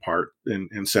unfun part,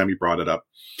 and Sammy brought it up,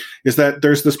 is that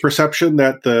there's this perception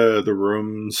that the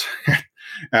rooms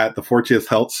at the 40th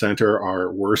Health Center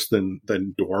are worse than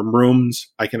dorm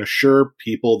rooms. I can assure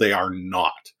people they are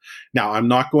not. Now, I'm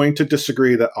not going to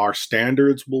disagree that our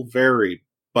standards will vary,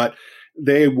 but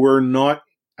they were not,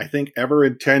 I think, ever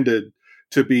intended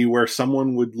to be where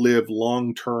someone would live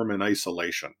long-term in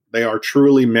isolation. They are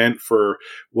truly meant for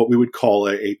what we would call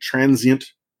a transient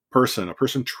person, a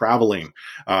person traveling.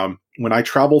 When I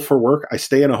travel for work, I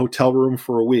stay in a hotel room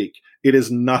for a week. It is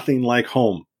nothing like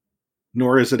home,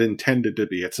 nor is it intended to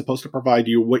be. It's supposed to provide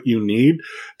you what you need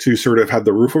to sort of have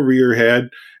the roof over your head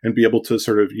and be able to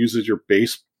sort of use as your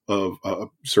base of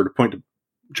sort of point to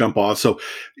jump off. So,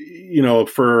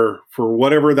 for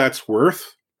whatever that's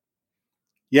worth,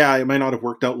 yeah, it might not have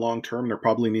worked out long term. There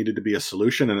probably needed to be a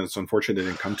solution, and it's unfortunate it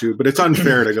didn't come to. But it's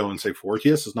unfair to go and say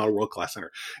Fortius is not a world class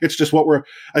center. It's just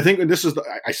I think this is.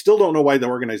 I still don't know why the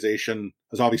organization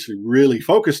has obviously really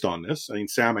focused on this. I mean,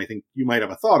 Sam, I think you might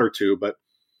have a thought or two, but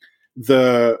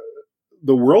the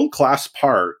world class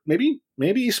part, maybe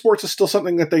esports is still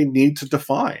something that they need to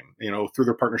define, through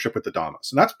their partnership with the Damas,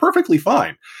 and that's perfectly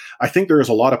fine. I think there is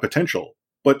a lot of potential,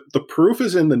 but the proof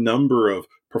is in the number of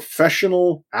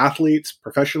professional athletes,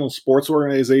 professional sports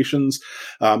organizations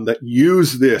that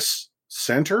use this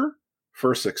center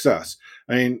for success.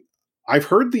 I mean, I've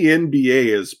heard the NBA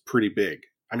is pretty big.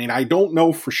 I mean, I don't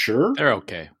know for sure. They're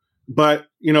okay. But,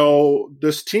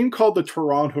 this team called the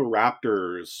Toronto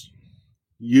Raptors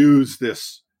use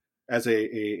this as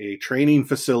a training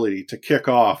facility to kick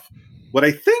off what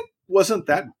I think wasn't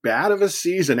that bad of a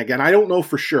season. Again, I don't know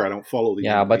for sure. I don't follow the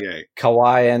NBA. But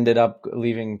Kawhi ended up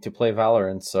leaving to play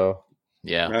Valorant, so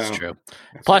Yeah, Well, that's true.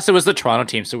 Plus, it was the Toronto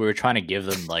team, so we were trying to give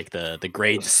them like the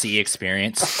grade C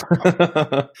experience.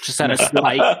 Just at a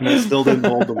spike. And it still didn't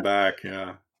hold them back.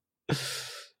 Yeah.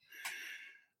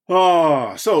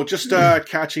 Oh, so just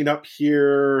catching up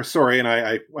here. Sorry, and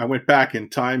I went back in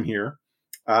time here.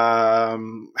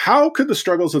 How could the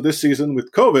struggles of this season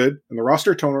with COVID and the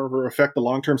roster turnover affect the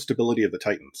long-term stability of the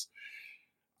Titans?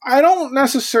 I don't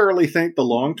necessarily think the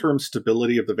long-term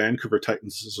stability of the Vancouver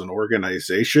Titans as an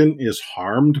organization is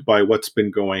harmed by what's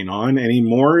been going on any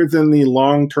more than the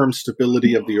long-term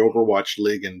stability of the Overwatch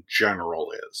League in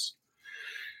general is.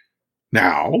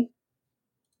 Now,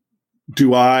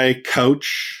 do I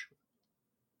couch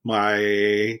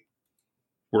my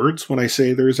words when I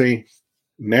say there's a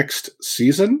next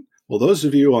season? Well, those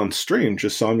of you on stream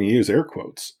just saw me use air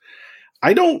quotes.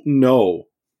 I don't know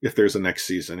if there's a next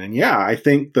season. And yeah, I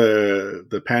think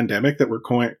the pandemic that we're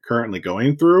currently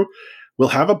going through will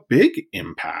have a big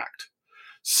impact.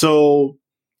 So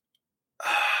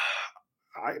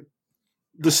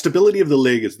the stability of the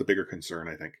league is the bigger concern,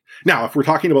 I think. Now, if we're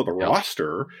talking about the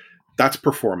roster, that's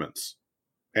performance.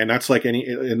 And that's like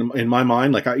in my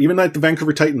mind, like even like the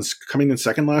Vancouver Titans coming in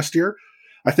second last year,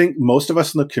 I think most of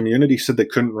us in the community said they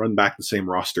couldn't run back the same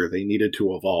roster. They needed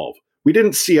to evolve. We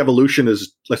didn't see evolution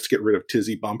as let's get rid of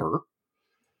Tizzy Bumper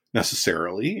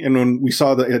necessarily. And when we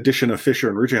saw the addition of Fisher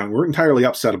and Rujian, we weren't entirely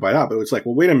upset by that, but it's like,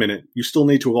 well, wait a minute, you still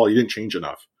need to evolve. You didn't change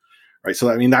enough. Right. So,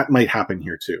 I mean, that might happen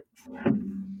here too.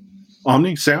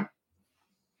 Omni, Sam?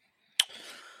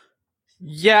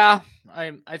 Yeah,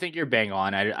 I think you're bang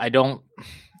on. I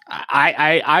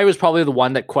was probably the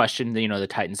one that questioned, the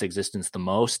Titans' existence the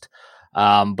most.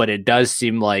 But it does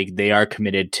seem like they are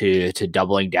committed to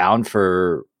doubling down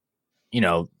for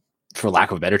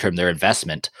lack of a better term, their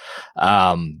investment.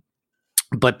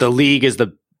 But the league is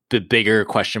the bigger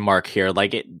question mark here.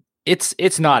 Like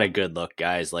it's not a good look,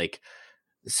 guys. Like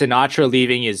Sinatra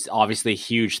leaving is obviously a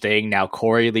huge thing. Now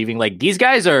Corey leaving, like these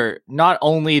guys are not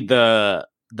only the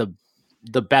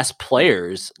best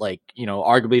players, like,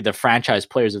 arguably the franchise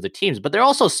players of the teams, but they're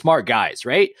also smart guys,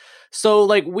 right? So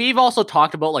like we've also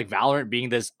talked about like Valorant being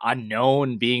this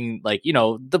unknown, being like,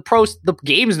 the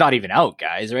game's not even out,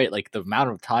 guys, right? Like the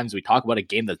amount of times we talk about a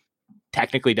game that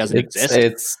technically doesn't exist.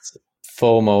 It's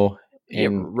FOMO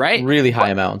in really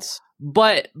high amounts.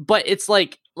 But it's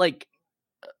like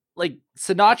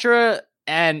Sinatra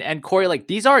and Corey, like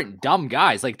these aren't dumb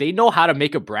guys. Like they know how to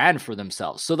make a brand for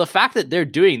themselves. So the fact that they're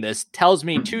doing this tells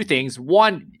me two things.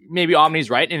 One, maybe Omni's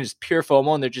right and it's pure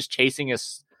FOMO and they're just chasing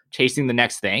the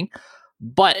next thing.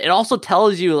 But it also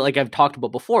tells you, like I've talked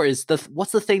about before, is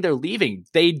what's the thing they're leaving?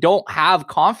 They don't have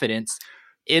confidence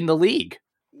in the league.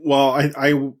 Well,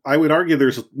 I would argue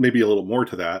there's maybe a little more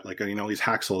to that. Like, he's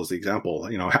Haxel as the example,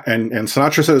 and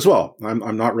Sinatra said as well,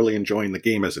 I'm not really enjoying the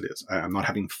game as it is. I'm not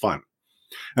having fun.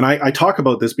 And I talk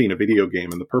about this being a video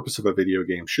game, and the purpose of a video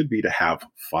game should be to have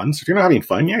fun. So if you're not having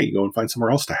fun, you go and find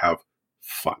somewhere else to have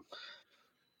fun.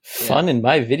 Fun in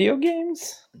my video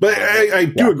games? But I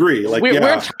do agree. Like we're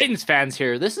Titans fans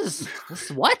here. This is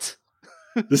what?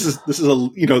 This is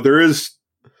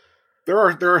there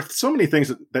are so many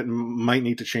things that might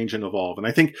need to change and evolve. And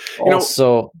I think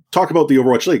also talk about the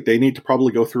Overwatch League. They need to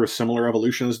probably go through a similar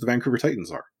evolution as the Vancouver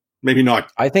Titans are. Maybe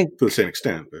not. I think to the same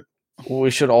extent, but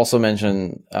we should also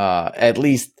mention at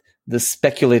least the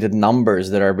speculated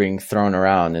numbers that are being thrown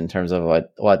around in terms of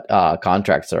what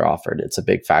contracts are offered. It's a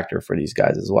big factor for these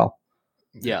guys as well.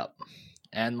 Yeah.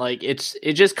 And like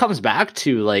it just comes back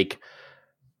to like,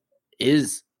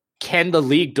 can the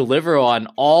league deliver on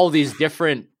all these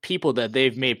different people that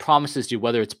they've made promises to,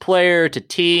 whether it's player to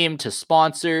team to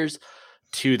sponsors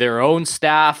to their own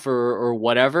staff or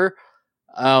whatever.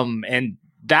 And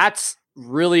that's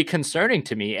really concerning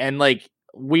to me. And like,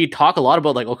 we talk a lot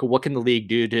about like, okay, what can the league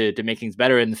do to make things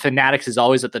better? And Fanatics is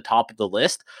always at the top of the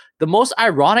list. The most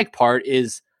ironic part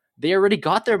is they already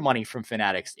got their money from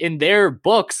Fanatics. In their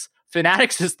books,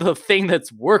 Fanatics is the thing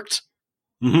that's worked.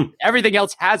 Mm-hmm. Everything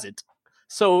else hasn't.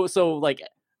 So like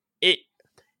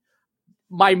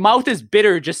my mouth is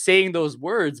bitter just saying those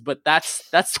words, but that's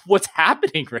what's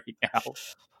happening right now.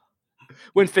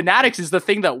 When Fanatics is the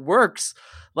thing that works,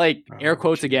 like air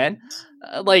quotes again,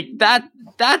 like that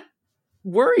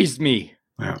worries me.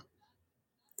 Yeah.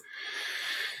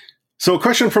 So a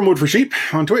question from Wood for Sheep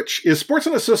on Twitch. Is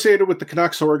Sportsnet associated with the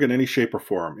Canucks org in any shape or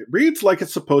form? It reads like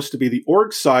it's supposed to be the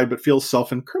org side, but feels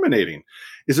self-incriminating.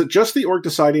 Is it just the org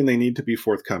deciding they need to be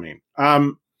forthcoming?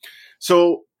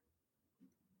 So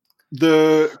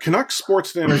the Canucks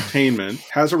Sports and Entertainment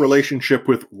has a relationship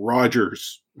with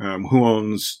Rogers, who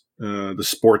owns the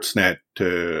Sportsnet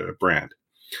brand.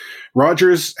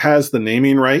 Rogers has the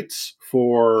naming rights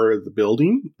for the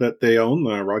building that they own,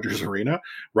 the Rogers Arena.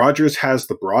 Rogers has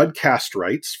the broadcast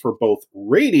rights for both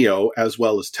radio as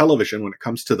well as television when it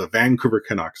comes to the Vancouver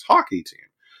Canucks hockey team.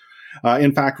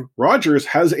 In fact, Rogers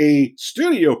has a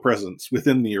studio presence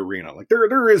within the arena. Like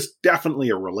there is definitely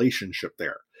a relationship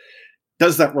there.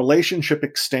 Does that relationship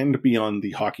extend beyond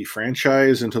the hockey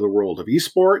franchise into the world of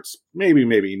esports? Maybe,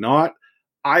 maybe not.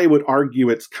 I would argue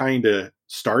it's kind of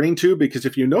starting to, because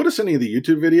if you notice any of the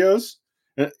YouTube videos,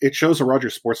 it shows a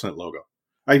Rogers Sportsnet logo.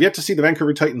 I've yet to see the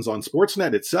Vancouver Titans on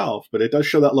Sportsnet itself, but it does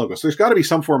show that logo. So there's got to be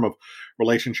some form of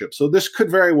relationship. So this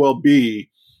could very well be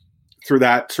through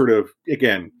that sort of,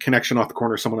 again, connection off the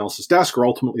corner of someone else's desk, or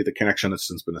ultimately the connection that's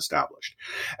since been established.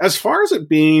 As far as it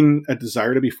being a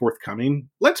desire to be forthcoming,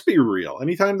 let's be real.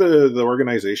 Anytime the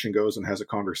organization goes and has a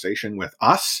conversation with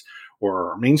us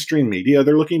or mainstream media,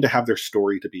 they're looking to have their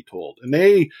story to be told. And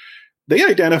they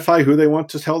identify who they want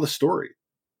to tell the story.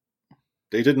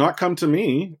 They did not come to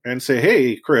me and say,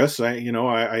 "Hey, Chris,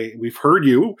 we've heard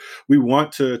you. We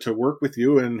want to work with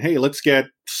you, and hey, let's get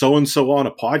so and so on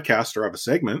a podcast or have a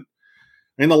segment."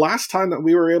 And the last time that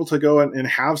we were able to go and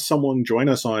have someone join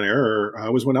us on air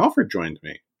was when Alfred joined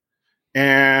me,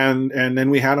 and then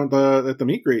we had him at the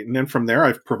meet greet, and then from there,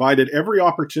 I've provided every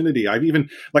opportunity.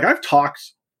 I've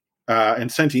talked and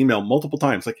sent email multiple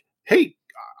times, like, "Hey,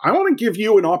 I want to give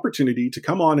you an opportunity to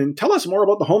come on and tell us more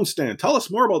about the homestand. Tell us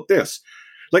more about this."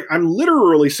 Like, I'm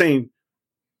literally saying,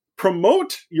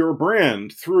 promote your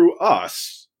brand through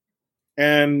us.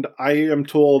 And I am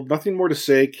told nothing more to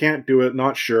say, can't do it,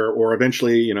 not sure, or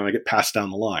eventually, I get passed down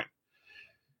the line.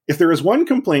 If there is one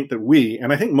complaint that we,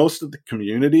 and I think most of the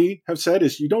community have said,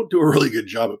 is you don't do a really good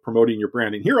job at promoting your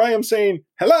brand. And here I am saying,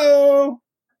 hello.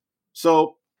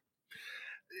 So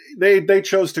they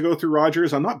chose to go through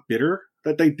Rogers. I'm not bitter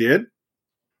that they did.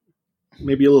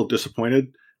 Maybe a little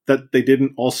disappointed that they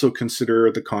didn't also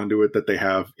consider the conduit that they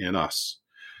have in us.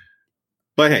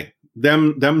 But hey,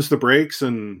 them's the breaks.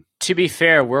 And to be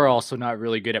fair, we're also not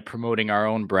really good at promoting our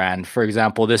own brand. For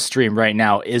example, this stream right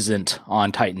now isn't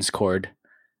on Titans Cord.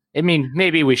 I mean,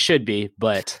 maybe we should be,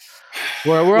 but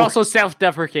we're also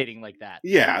self-deprecating like that.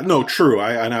 Yeah, no, true.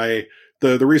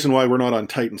 The reason why we're not on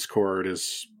Titans Cord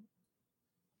is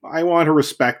I want to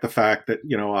respect the fact that,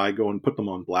 I go and put them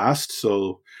on blast.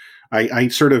 So I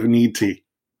sort of need to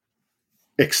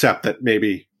accept that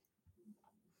maybe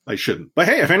I shouldn't. But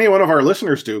hey, if any one of our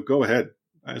listeners do, go ahead.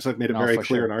 As I've made it very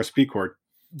clear in RSP Cord.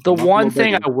 The one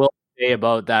thing I will say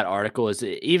about that article is,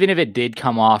 even if it did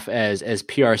come off as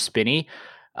PR spinny,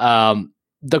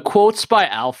 the quotes by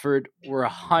Alfred were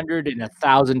 100 and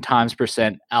 1,000 times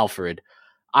 % Alfred.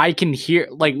 I can hear,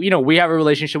 we have a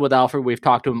relationship with Alfred. We've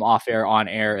talked to him off air, on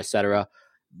air, etc.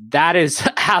 That is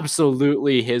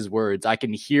absolutely his words. I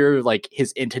can hear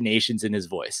his intonations in his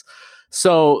voice.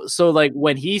 So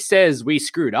when he says we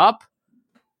screwed up,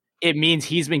 it means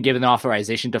he's been given the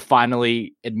authorization to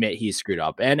finally admit he screwed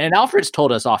up. And Alfred's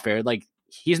told us off air,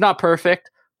 he's not perfect.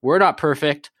 We're not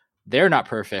perfect. They're not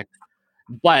perfect.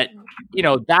 But,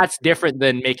 that's different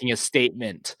than making a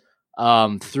statement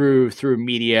through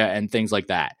media and things like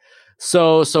that.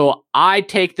 So I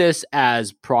take this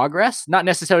as progress, not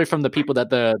necessarily from the people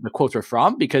that the quotes are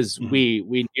from, because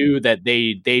we knew that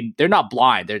they're not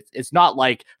blind. It's not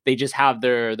like they just have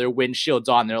their windshields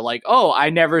on. They're like, oh,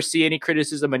 I never see any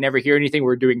criticism. I never hear anything.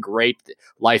 We're doing great.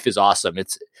 Life is awesome.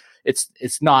 It's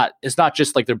not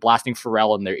just like they're blasting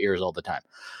Pharrell in their ears all the time.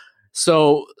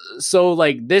 So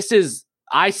this is,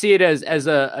 I see it as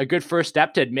a good first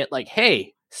step to admit,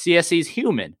 hey, CSE's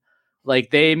human.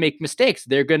 They make mistakes.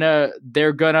 They're gonna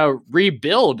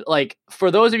rebuild.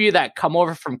 For those of you that come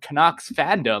over from Canucks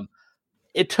fandom,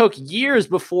 it took years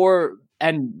before,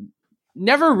 and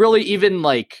never really even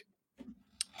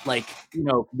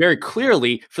very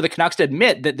clearly, for the Canucks to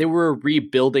admit that they were a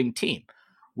rebuilding team.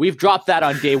 We've dropped that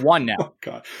on day one now. Oh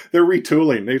God, they're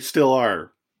retooling. They still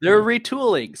are. They're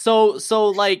retooling. So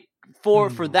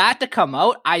for that to come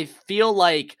out, I feel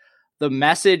like the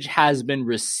message has been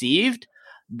received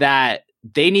that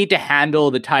they need to handle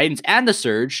the Titans and the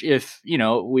Surge. If,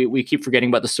 we keep forgetting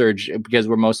about the Surge because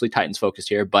we're mostly Titans focused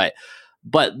here, but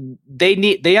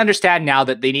they understand now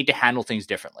that they need to handle things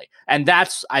differently. And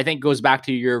that's, I think, goes back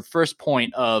to your first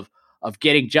point of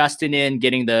getting Justin in,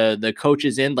 getting the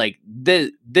coaches in.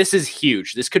 This is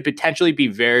huge. This could potentially be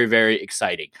very, very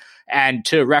exciting. And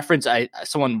to reference,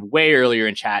 someone way earlier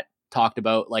in chat talked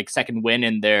about Second Wind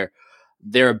and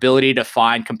their ability to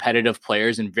find competitive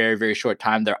players in very, very short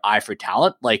time, their eye for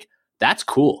talent. That's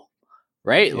cool.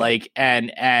 Right. Yeah.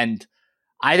 And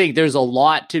I think there's a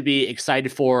lot to be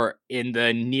excited for in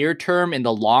the near term, in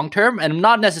the long term. And I'm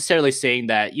not necessarily saying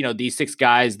that, these 6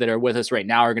 guys that are with us right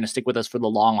now are going to stick with us for the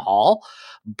long haul.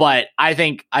 But I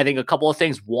think a couple of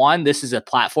things. One, this is a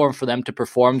platform for them to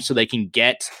perform so they can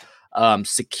get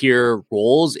secure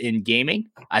roles in gaming.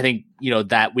 I think,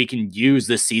 that we can use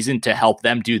this season to help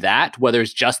them do that, whether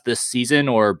it's just this season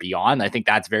or beyond. I think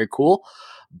that's very cool.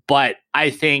 But I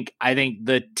think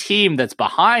the team that's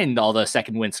behind all the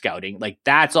second wind scouting, like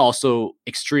that's also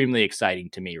extremely exciting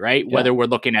to me, right? Yeah. Whether we're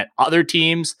looking at other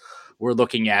teams, we're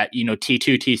looking at, T2,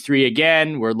 T3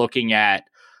 again, we're looking at,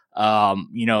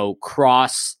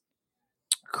 cross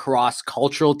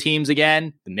cultural teams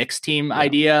again, the mixed team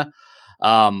idea.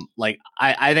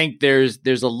 I think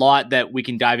there's a lot that we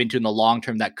can dive into in the long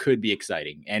term that could be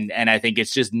exciting. And I think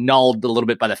it's just nulled a little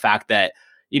bit by the fact that,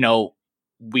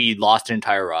 we lost an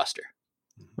entire roster.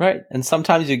 Right. And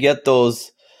sometimes you get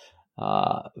those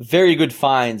very good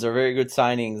finds or very good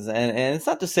signings. And it's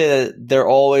not to say that they're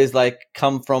always like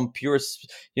come from pure,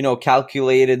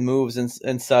 calculated moves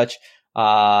and such.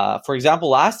 For example,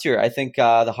 last year, I think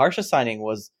the Harsha signing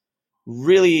was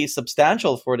really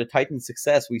substantial for the Titans'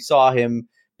 success. We saw him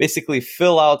basically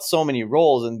fill out so many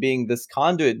roles and being this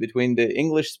conduit between the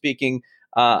English-speaking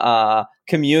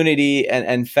community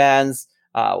and fans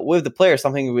with the players,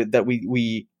 something that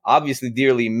we obviously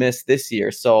dearly missed this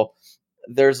year. So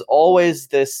there's always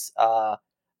this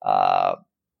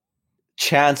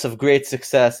chance of great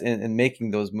success in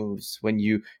making those moves when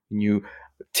you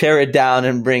tear it down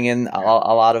and bring in a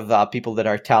lot of people that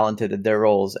are talented at their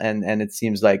roles. And it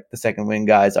seems like the second wing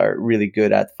guys are really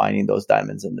good at finding those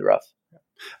diamonds in the rough.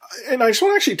 And I just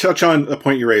want to actually touch on a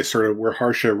point you raised, sort of where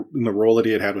Harsha, in the role that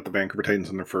he had with the Vancouver Titans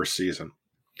in their first season.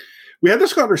 We had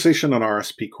this conversation on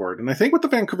RSP Court, and I think what the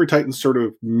Vancouver Titans sort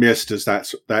of missed is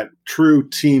that true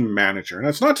team manager. And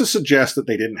it's not to suggest that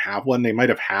they didn't have one. They might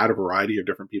have had a variety of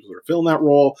different people that are filling that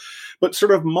role. But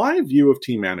sort of my view of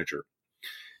team manager,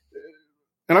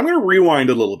 and I'm going to rewind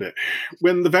a little bit.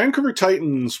 When the Vancouver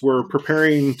Titans were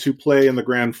preparing to play in the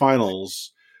grand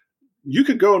finals, you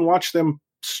could go and watch them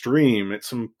stream at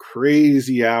some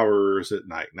crazy hours at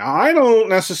night. Now, I don't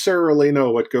necessarily know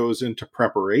what goes into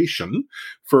preparation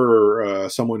for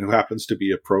someone who happens to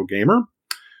be a pro gamer,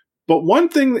 but one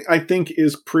thing I think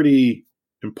is pretty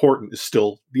important is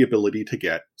still the ability to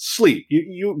get sleep.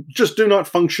 You just do not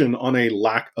function on a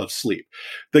lack of sleep.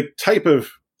 The type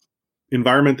of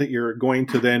environment that you're going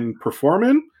to then perform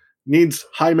in needs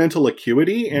high mental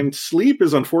acuity, and sleep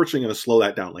is unfortunately going to slow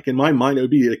that down. Like in my mind, it would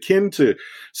be akin to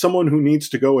someone who needs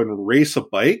to go and race a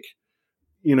bike,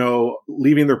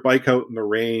 leaving their bike out in the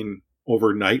rain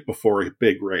overnight before a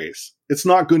big race. It's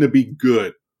not going to be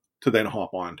good to then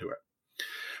hop onto it.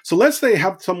 So let's say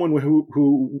have someone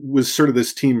who was sort of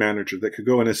this team manager that could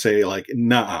go in and say like,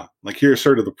 nah, like here's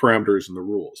sort of the parameters and the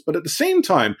rules. But at the same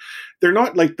time, they're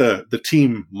not like the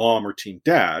team mom or team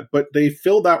dad, but they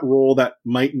fill that role that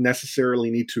might necessarily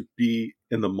need to be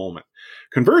in the moment.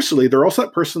 Conversely, they're also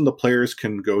that person the players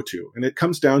can go to. And it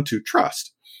comes down to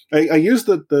trust. I use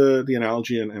the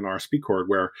analogy in RSP Court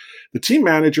where the team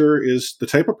manager is the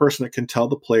type of person that can tell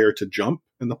the player to jump,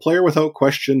 and the player without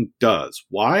question does.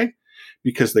 Why?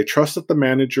 Because they trust that the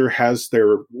manager has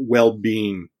their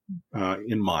well-being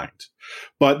in mind.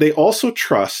 But they also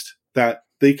trust that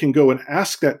they can go and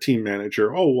ask that team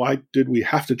manager, oh, why did we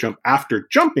have to jump after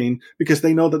jumping? Because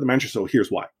they know that the manager says, oh,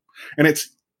 here's why. And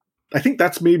I think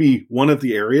that's maybe one of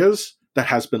the areas that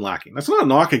has been lacking. That's not a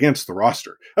knock against the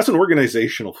roster. That's an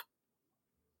organizational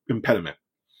impediment.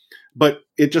 But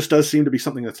it just does seem to be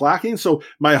something that's lacking. So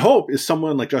my hope is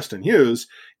someone like Justin Hughes,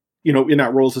 in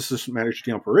that role as assistant manager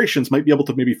to operations, might be able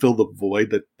to maybe fill the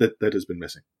void that has been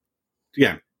missing.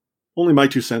 Again, only my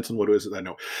 2 cents on what it is that I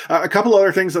know. A couple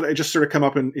other things that I just sort of come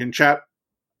up in chat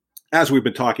as we've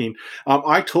been talking.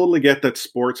 I totally get that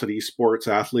sports and esports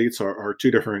athletes are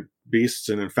 2 different beasts.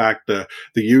 And in fact, the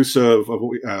use of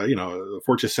the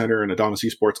Fortress Center and Adamas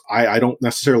Esports, I don't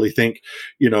necessarily think,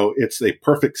 it's a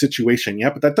perfect situation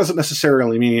yet, but that doesn't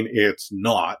necessarily mean it's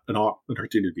not an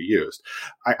opportunity to be used.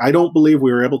 I don't believe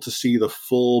we were able to see the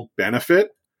full benefit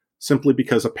simply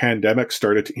because a pandemic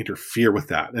started to interfere with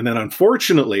that. And then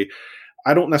unfortunately,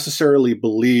 I don't necessarily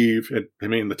believe,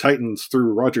 the Titans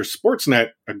through Rogers Sportsnet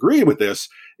agree with this.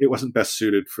 It wasn't best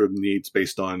suited for the needs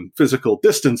based on physical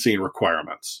distancing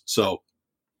requirements. So,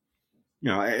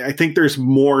 I think there's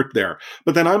more there.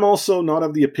 But then I'm also not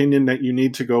of the opinion that you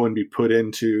need to go and be put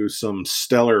into some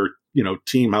stellar,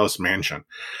 team house mansion.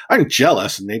 I'm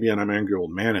jealous, and maybe I'm an angry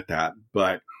old man at that.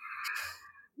 But,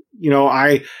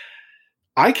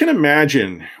 I can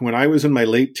imagine when I was in my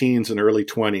late teens and early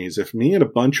 20s, if me and a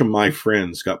bunch of my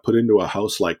friends got put into a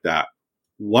house like that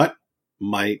what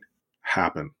might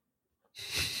happen.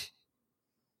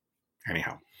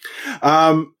 Anyhow,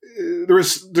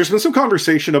 there's been some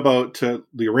conversation about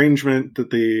the arrangement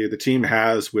that the team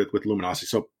has with Luminosity.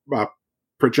 So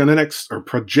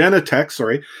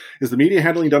Progenitex, is the media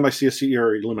handling done by CSC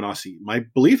or Luminosity? My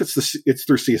belief it's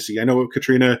through CSC. I know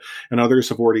Katrina and others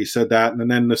have already said that,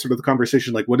 and then the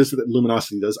conversation, like, what is it that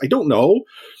Luminosity does? I don't know.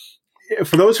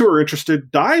 For those who are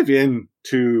interested, dive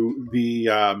into the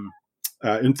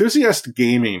Enthusiast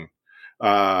Gaming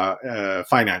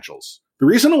financials. The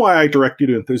reason why I direct you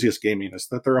to Enthusiast Gaming is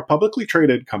that they're a publicly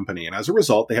traded company, and as a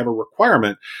result, they have a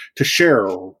requirement to share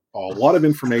a lot of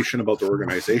information about their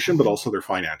organization, but also their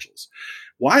financials.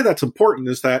 Why that's important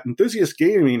is that Enthusiast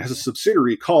Gaming has a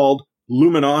subsidiary called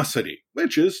Luminosity,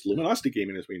 which is Luminosity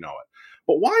Gaming as we know it.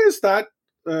 But why is that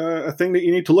a thing that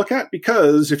you need to look at?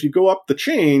 Because if you go up the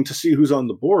chain to see who's on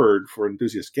the board for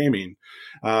Enthusiast Gaming,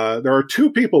 there are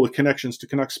two people with connections to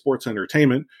Canucks Sports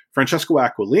Entertainment, Francesco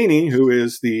Aquilini, who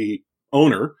is the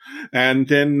owner, and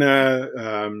then I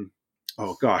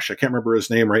can't remember his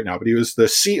name right now, but he was the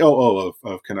COO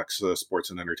of Canucks Sports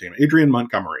and Entertainment, Adrian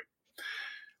Montgomery.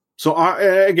 So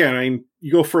again, I mean,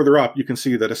 you go further up, you can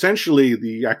see that essentially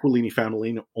the Aquilini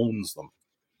family owns them.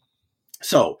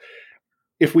 So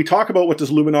if we talk about what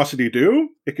does Luminosity do,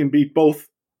 it can be both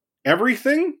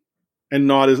everything and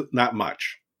not that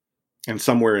much, and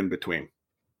somewhere in between.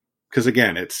 Because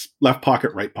again, it's left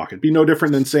pocket, right pocket. It'd be no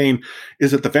different than saying,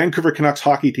 is it the Vancouver Canucks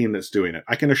hockey team that's doing it?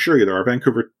 I can assure you there are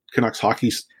Vancouver Canucks hockey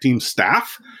team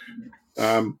staff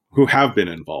who have been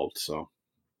involved. So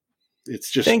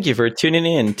it's just... Thank you for tuning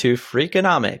in to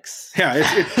Freakonomics. Yeah,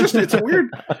 it's a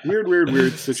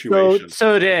weird situation.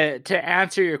 So to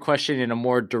answer your question in a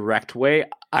more direct way,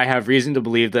 I have reason to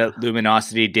believe that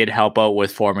Luminosity did help out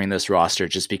with forming this roster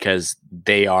just because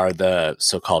they are the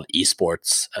so-called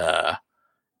esports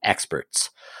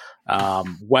experts.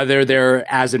 Whether they're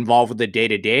as involved with the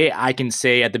day-to-day, I can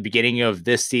say at the beginning of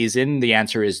this season, the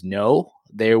answer is no.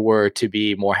 They were to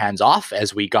be more hands-off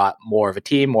as we got more of a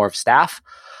team, more of staff.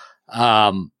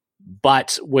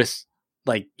 But with,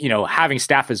 like, you know, having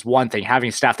staff is one thing.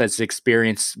 Having staff that's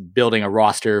experienced building a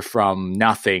roster from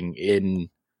nothing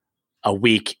in a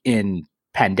week in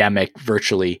pandemic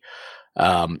virtually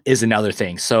is another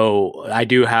thing. So I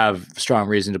do have strong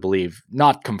reason to believe,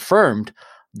 not confirmed,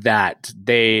 that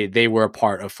they were a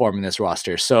part of forming this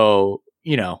roster. So,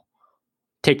 you know,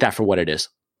 take that for what it is.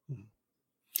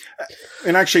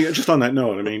 And actually, just on that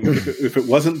note, I mean, if it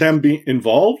wasn't them being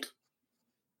involved,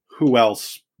 who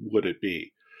else would it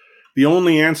be? The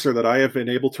only answer that I have been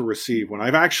able to receive when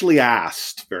I've actually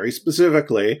asked very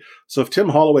specifically, so if Tim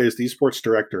Holloway is the esports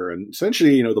director and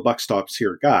essentially, you know, the buck stops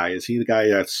here guy, is he the guy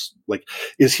that's like,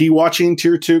 is he watching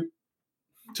tier 2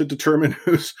 to determine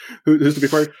who's to be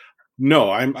part?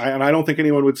 No, and I don't think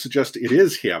anyone would suggest it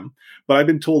is him, but I've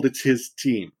been told it's his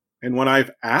team. And when I've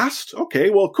asked,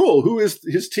 okay, well, cool, who is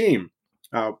his team?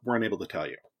 We're unable to tell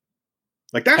you.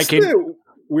 Like, that's the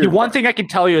weird one part. thing I can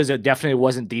tell you is it definitely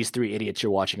wasn't these three idiots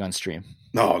you're watching on stream.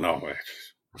 No.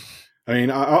 I mean,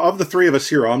 of the three of us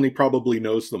here, Omni probably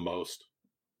knows the most.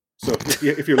 So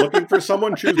if you're looking for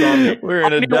someone, choose Omni. We're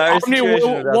in a dire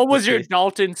situation. What was your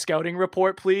Dalton scouting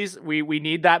report, please? We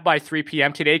need that by 3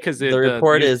 p.m. today because the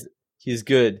report is he's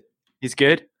good. He's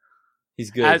good?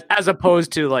 He's good. As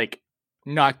opposed to, like,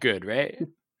 not good, right?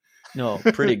 No,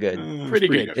 pretty good. Pretty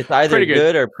good. It's either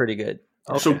good or pretty good.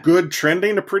 Okay. So good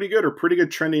trending to pretty good, or pretty good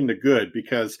trending to good,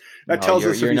 because that tells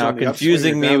us you're now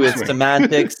confusing me with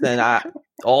semantics, and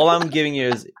all I'm giving you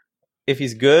is if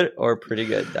he's good or pretty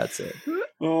good. That's it.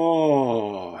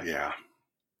 Oh yeah.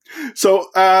 So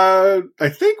I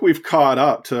think we've caught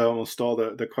up to almost all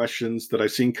the questions that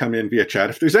I've seen come in via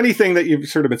chat. If there's anything that you've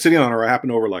sort of been sitting on or happen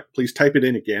to overlook, please type it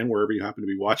in again wherever you happen to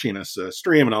be watching us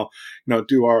stream, and I'll we'll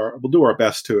do our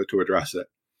best to address it.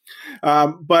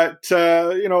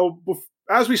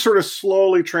 As we sort of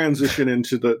slowly transition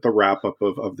into the wrap up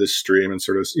of this stream and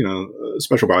sort of,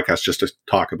 special broadcast just to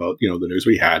talk about, the news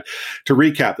we had. To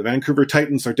recap, the Vancouver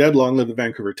Titans are dead. Long live the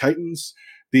Vancouver Titans.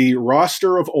 The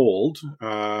roster of old,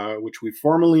 which we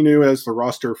formerly knew as the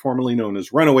roster formerly known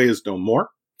as Runaway, is no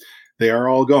more. They are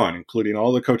all gone, including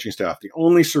all the coaching staff. The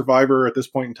only survivor at this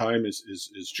point in time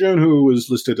is June, who was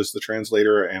listed as the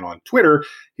translator, and on Twitter,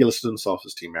 he listed himself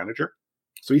as team manager.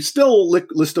 So he's still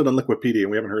listed on Liquipedia,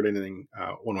 and we haven't heard anything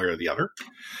one way or the other.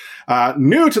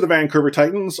 New to the Vancouver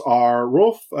Titans are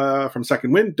Rolf from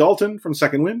Second Wind, Dalton from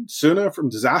Second Wind, Suna from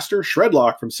Disaster,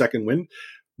 Shredlock from Second Wind.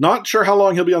 Not sure how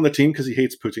long he'll be on the team because he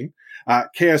hates Poutine.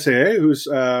 KSAA, who's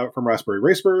from Raspberry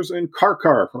Racers, and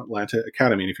Car from Atlanta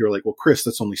Academy. And if you're like, well, Chris,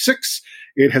 that's only 6,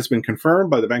 it has been confirmed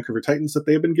by the Vancouver Titans that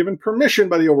they have been given permission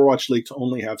by the Overwatch League to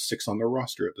only have 6 on their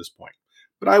roster at this point.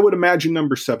 But I would imagine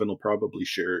number 7 will probably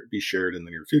be shared in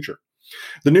the near future.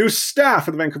 The new staff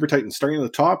of the Vancouver Titans, starting at the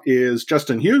top, is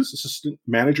Justin Hughes, Assistant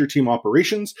Manager, Team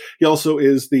Operations. He also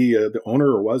is the owner,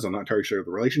 or was, I'm not entirely sure of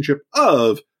the relationship,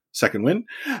 of Second Wind.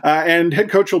 And head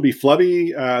coach will be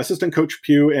Flubby, Assistant Coach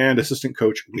Pugh, and Assistant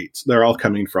Coach Leeds. They're all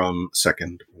coming from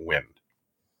Second Wind.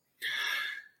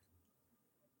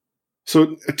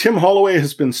 So Tim Holloway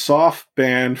has been soft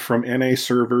banned from NA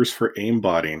servers for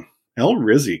aimbotting. El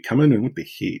Rizzi coming in with the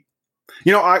heat.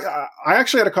 You know, I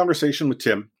actually had a conversation with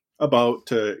Tim about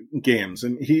games,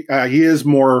 and he is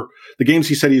more, the games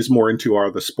he said he is more into are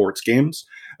the sports games.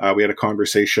 We had a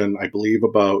conversation, I believe,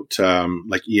 about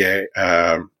like EA,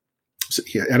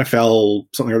 NFL,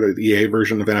 something or the EA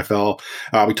version of NFL.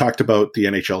 We talked about the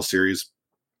NHL series,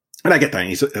 and I get that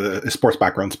he's a sports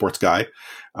background, sports guy.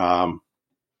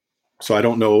 So I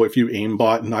don't know if you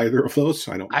aimbot in either of those.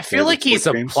 I feel like he's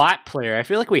a plat player. I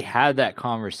feel like we had that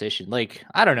conversation. Like,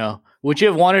 I don't know. Would you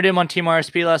have wanted him on Team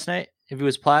RSP last night if he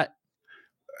was plat?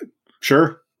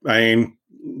 Sure. I mean,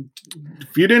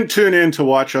 if you didn't tune in to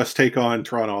watch us take on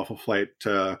Toronto Alpha Flight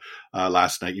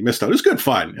last night, you missed out. It was good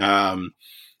fun.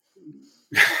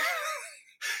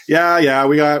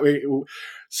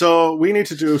 So we need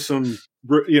to do some,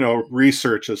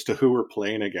 research as to who we're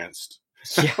playing against.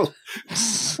 Yeah.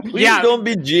 Please don't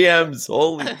be GMs.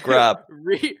 Holy crap.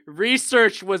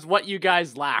 Research was what you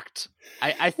guys lacked.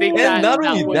 I think and not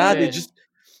only that, it just,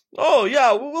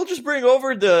 we'll just bring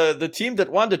over the team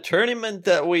that won the tournament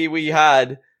that we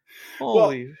had.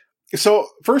 Holy. Well, so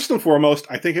first and foremost,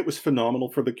 I think it was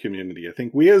phenomenal for the community. I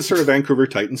think we as sort of Vancouver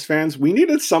Titans fans, we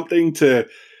needed something to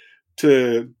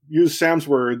use Sam's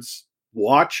words,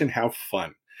 watch and have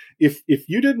fun. If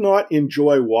you did not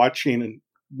enjoy watching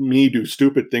me do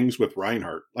stupid things with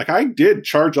Reinhardt, like I did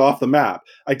charge off the map.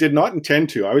 I did not intend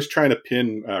to. I was trying to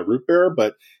pin Root Bear,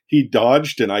 but he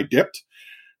dodged and I dipped.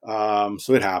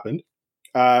 So it happened.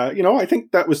 I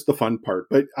think that was the fun part.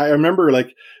 But I remember,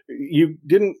 like,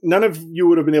 none of you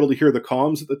would have been able to hear the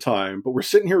comms at the time, but we're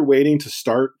sitting here waiting to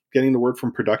start getting the word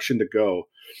from production to go.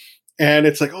 And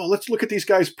it's like, oh, let's look at these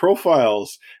guys'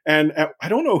 profiles. And I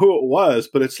don't know who it was,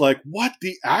 but it's like, what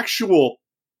the actual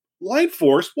Light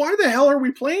Force? Why the hell are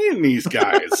we playing these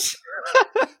guys?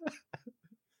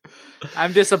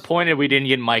 I'm disappointed we didn't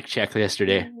get mic check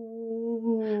yesterday.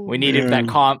 We needed that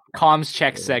comms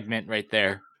check segment right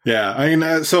there. Yeah, I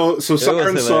mean, so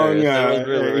Siren's song,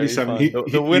 really 87.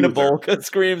 The winnable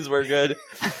screams were good.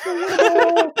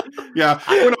 Yeah,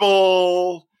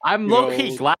 winnable. I'm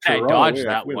low-key glad I dodged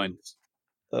that one.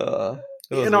 I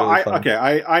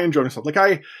enjoy myself. Like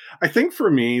I think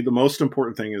for me, the most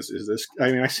important thing is this.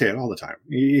 I mean, I say it all the time.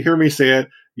 You hear me say it.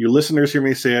 You listeners hear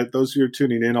me say it. Those who are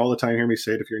tuning in all the time hear me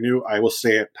say it. If you're new, I will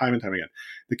say it time and time again.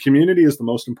 The community is the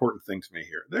most important thing to me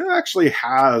here. There actually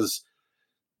has,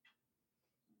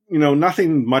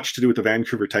 nothing much to do with the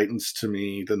Vancouver Titans to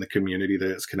me than the community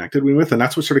that it's connected with. And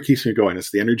that's what sort of keeps me going.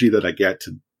 It's the energy that I get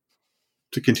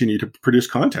to continue to produce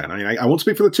content. I mean, I won't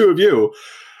speak for the two of you,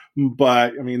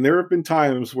 but I mean, there have been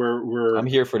times where I'm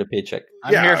here for the paycheck.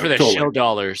 I'm here for the show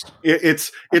dollars.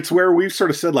 It's where we've sort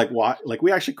of said, like, why, like,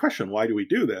 we actually question, why do we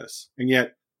do this? And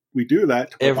yet we do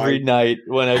that every night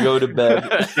when I go to bed.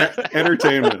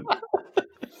 Entertainment.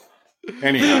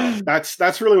 Anyhow,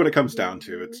 that's really what it comes down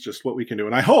to. It's just what we can do.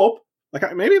 And I hope,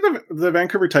 like, maybe the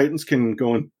Vancouver Titans can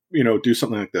go and, do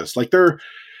something like this. Like, there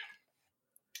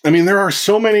are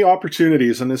so many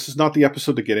opportunities, and this is not the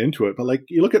episode to get into it, but like,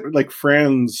 you look at like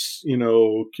Fran's,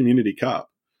 Community Cup.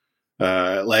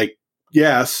 Like,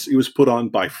 yes, it was put on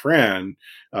by Fran,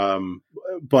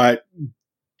 but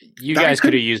you guys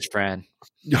could have used Fran.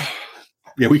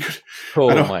 Yeah, we could.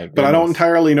 But I don't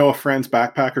entirely know if Fran's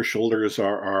backpack or shoulders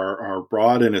are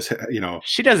broad and is,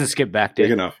 She doesn't skip back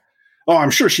big enough. Oh,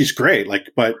 I'm sure she's great.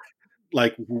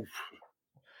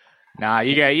 Nah,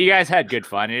 you guys had good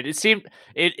fun. It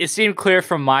seemed clear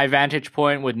from my vantage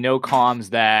point with no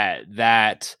comms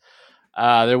that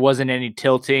there wasn't any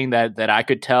tilting that I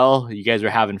could tell. You guys were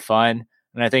having fun,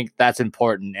 and I think that's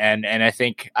important. And I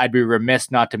think I'd be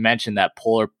remiss not to mention that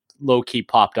Polar low key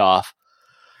popped off.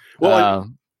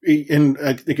 Well, and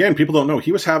again, people don't know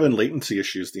he was having latency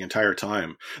issues the entire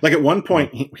time. Like at one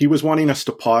point, he was wanting us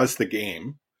to pause the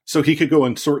game so he could go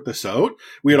and sort this out.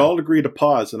 We had all agreed to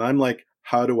pause, and I'm like,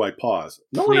 how do I pause?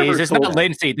 Please, it's not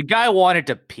latency. The guy wanted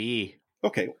to pee.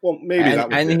 Okay, well, maybe that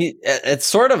was and it. it's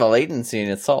sort of a latency in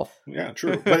itself. Yeah,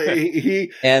 true. But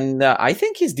he And I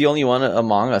think he's the only one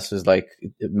among us who's like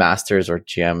masters or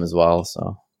GM as well.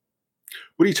 So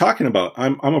what are you talking about?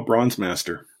 I'm a bronze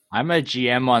master. I'm a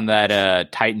GM on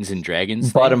that Titans and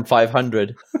Dragons bottom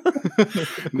 500.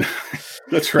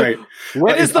 That's right.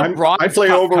 When is the bronze? I play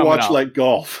cup coming Overwatch up? like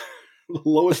golf. The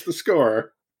lowest the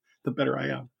score, the better I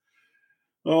am.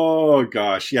 Oh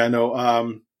gosh, yeah,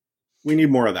 no. We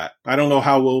need more of that. I don't know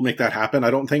how we'll make that happen.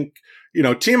 I don't think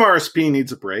Team RSP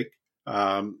needs a break. There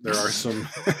are some.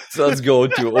 So let's go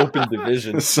to open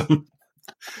division. some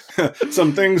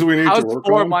things we need How's to work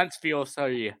 4 on. months feel? So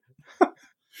you.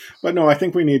 But no, I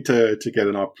think we need to get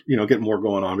get more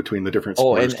going on between the different.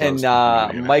 Oh, sports and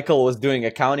clubs. Michael was doing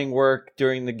accounting work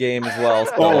during the game as well.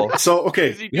 So So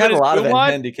okay, we had a lot of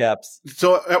handicaps.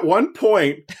 So at one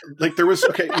point, like there was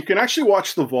you can actually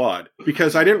watch the VOD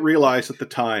because I didn't realize at the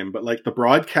time, but like the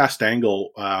broadcast angle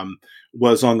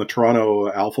was on the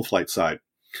Toronto Alpha Flight side.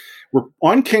 We're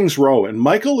on Kings Row, and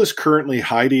Michael is currently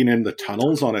hiding in the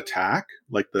tunnels on attack,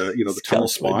 like the tunnel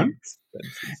spawn.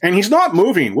 And he's not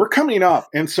moving. We're coming up.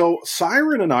 And so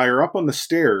Siren and I are up on the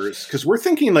stairs because we're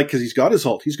thinking because he's got his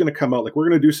ult, he's going to come out. Like we're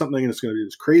going to do something and it's going to be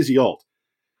this crazy ult.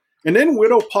 And then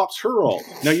Widow pops her ult.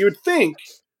 Now you would think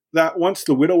that once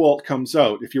the Widow ult comes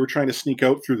out, if you were trying to sneak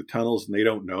out through the tunnels and they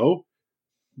don't know,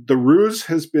 the ruse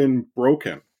has been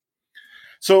broken.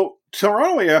 So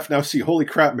Toronto AF now see, holy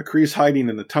crap, McCree's hiding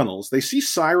in the tunnels. They see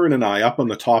Siren and I up on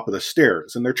the top of the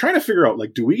stairs. And they're trying to figure out,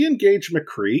 do we engage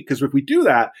McCree? Because if we do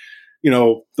that,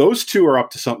 those two are up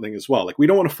to something as well. We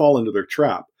don't want to fall into their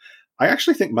trap. I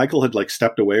actually think Michael had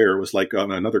stepped away or was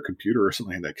on another computer or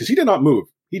something like that because he did not move.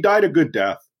 He died a good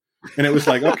death. And it was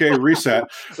okay, reset.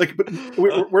 But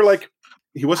we're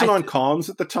he wasn't on comms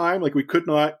at the time. We could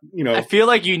not, I feel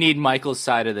like you need Michael's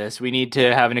side of this. We need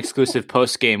to have an exclusive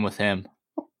post game with him.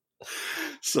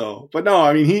 So, but no,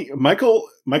 I mean, Michael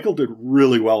did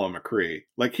really well on McCree.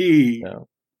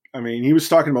 I mean, he was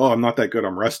talking about, I'm not that good.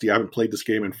 I'm rusty. I haven't played this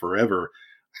game in forever.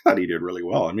 I thought he did really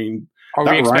well. I mean, are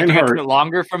we expecting a bit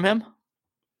longer from him?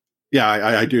 Yeah,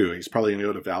 I do. He's probably going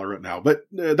to go to Valorant now. But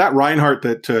that Reinhardt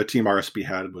that Team RSP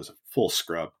had was a full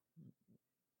scrub.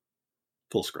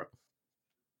 Full scrub.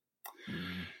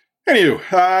 Anywho,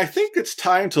 I think it's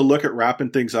time to look at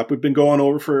wrapping things up. We've been going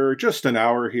over for just an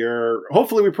hour here.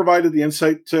 Hopefully we provided the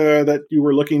insight that you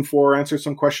were looking for, answered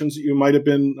some questions that you might have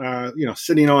been,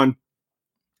 sitting on.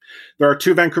 There are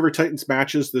 2 Vancouver Titans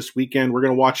matches this weekend. We're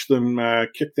going to watch them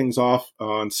kick things off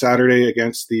on Saturday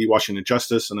against the Washington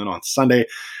Justice and then on Sunday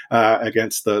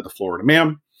against the Florida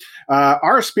Mayhem.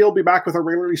 RSP will be back with our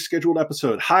regularly scheduled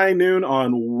episode high noon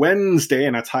on Wednesday,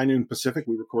 and that's high noon Pacific.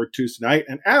 We record Tuesday night.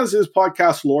 And as is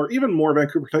podcast lore, even more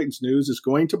Vancouver Titans news is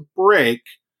going to break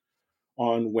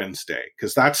on Wednesday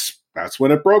because that's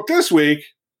when it broke this week.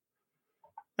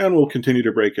 And will continue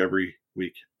to break every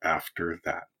week after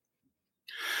that.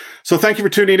 So thank you for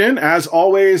tuning in. As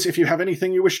always, if you have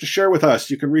anything you wish to share with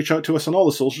us, you can reach out to us on all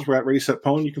the socials. We're at Ready Set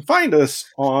Pwn. You can find us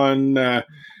on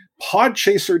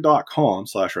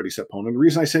podchaser.com/ReadySetPwn. And the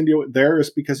reason I send you there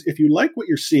is because if you like what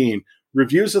you're seeing,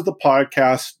 reviews of the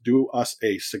podcast do us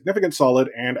a significant solid.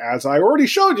 And as I already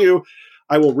showed you,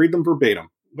 I will read them verbatim.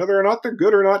 Whether or not they're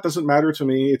good or not doesn't matter to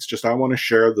me. It's just I want to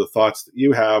share the thoughts that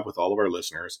you have with all of our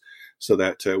listeners so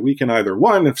that we can either,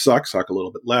 one, if suck a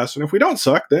little bit less. And if we don't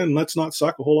suck, then let's not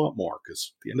suck a whole lot more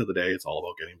because at the end of the day, it's all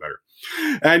about getting better.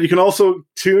 And you can also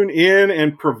tune in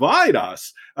and provide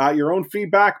us your own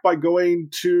feedback by going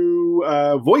to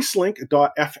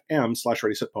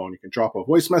voicelink.fm/ReadySetPwn. You can drop a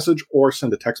voice message or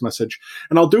send a text message.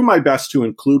 And I'll do my best to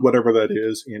include whatever that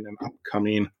is in an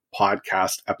upcoming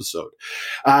podcast episode.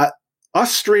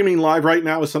 Us streaming live right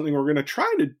now is something we're going to try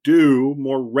to do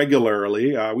more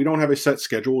regularly. We don't have a set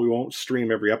schedule. We won't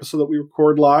stream every episode that we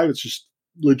record live. It's just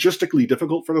logistically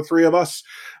difficult for the three of us.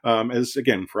 As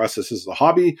again, for us, this is a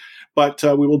hobby, but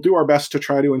we will do our best to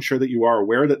try to ensure that you are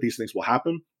aware that these things will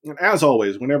happen. And as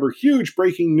always, whenever huge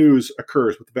breaking news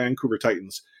occurs with the Vancouver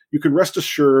Titans, you can rest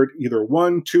assured either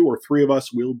 1, 2, or 3 of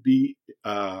us will be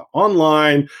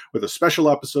online with a special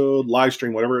episode, live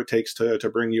stream, whatever it takes to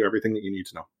bring you everything that you need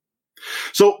to know.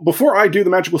 So before I do the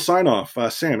magical sign off,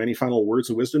 Sam, any final words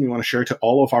of wisdom you want to share to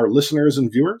all of our listeners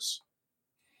and viewers?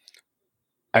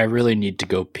 I really need to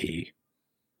go pee.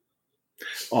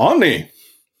 Omni.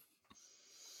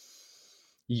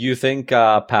 You think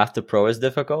Path to Pro is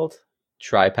difficult?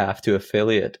 Try Path to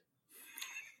Affiliate.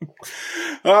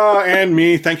 And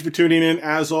me, thank you for tuning in.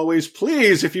 As always,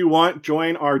 please, if you want,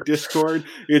 join our Discord.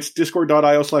 It's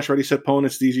discord.io/ReadySetPwn.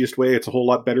 It's the easiest way. It's a whole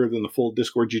lot better than the full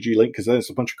Discord GG link because that is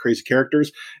a bunch of crazy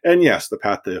characters. And yes, the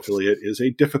path to affiliate is a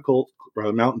difficult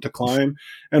mountain to climb,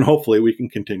 and hopefully we can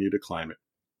continue to climb it.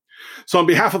 So on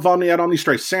behalf of Omni at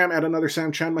OmniStrife, Sam at Another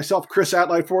Sam Chan, myself, Chris at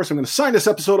Life Force, I'm going to sign this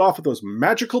episode off with those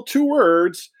magical 2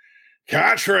 words,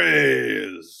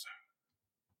 catchphrase.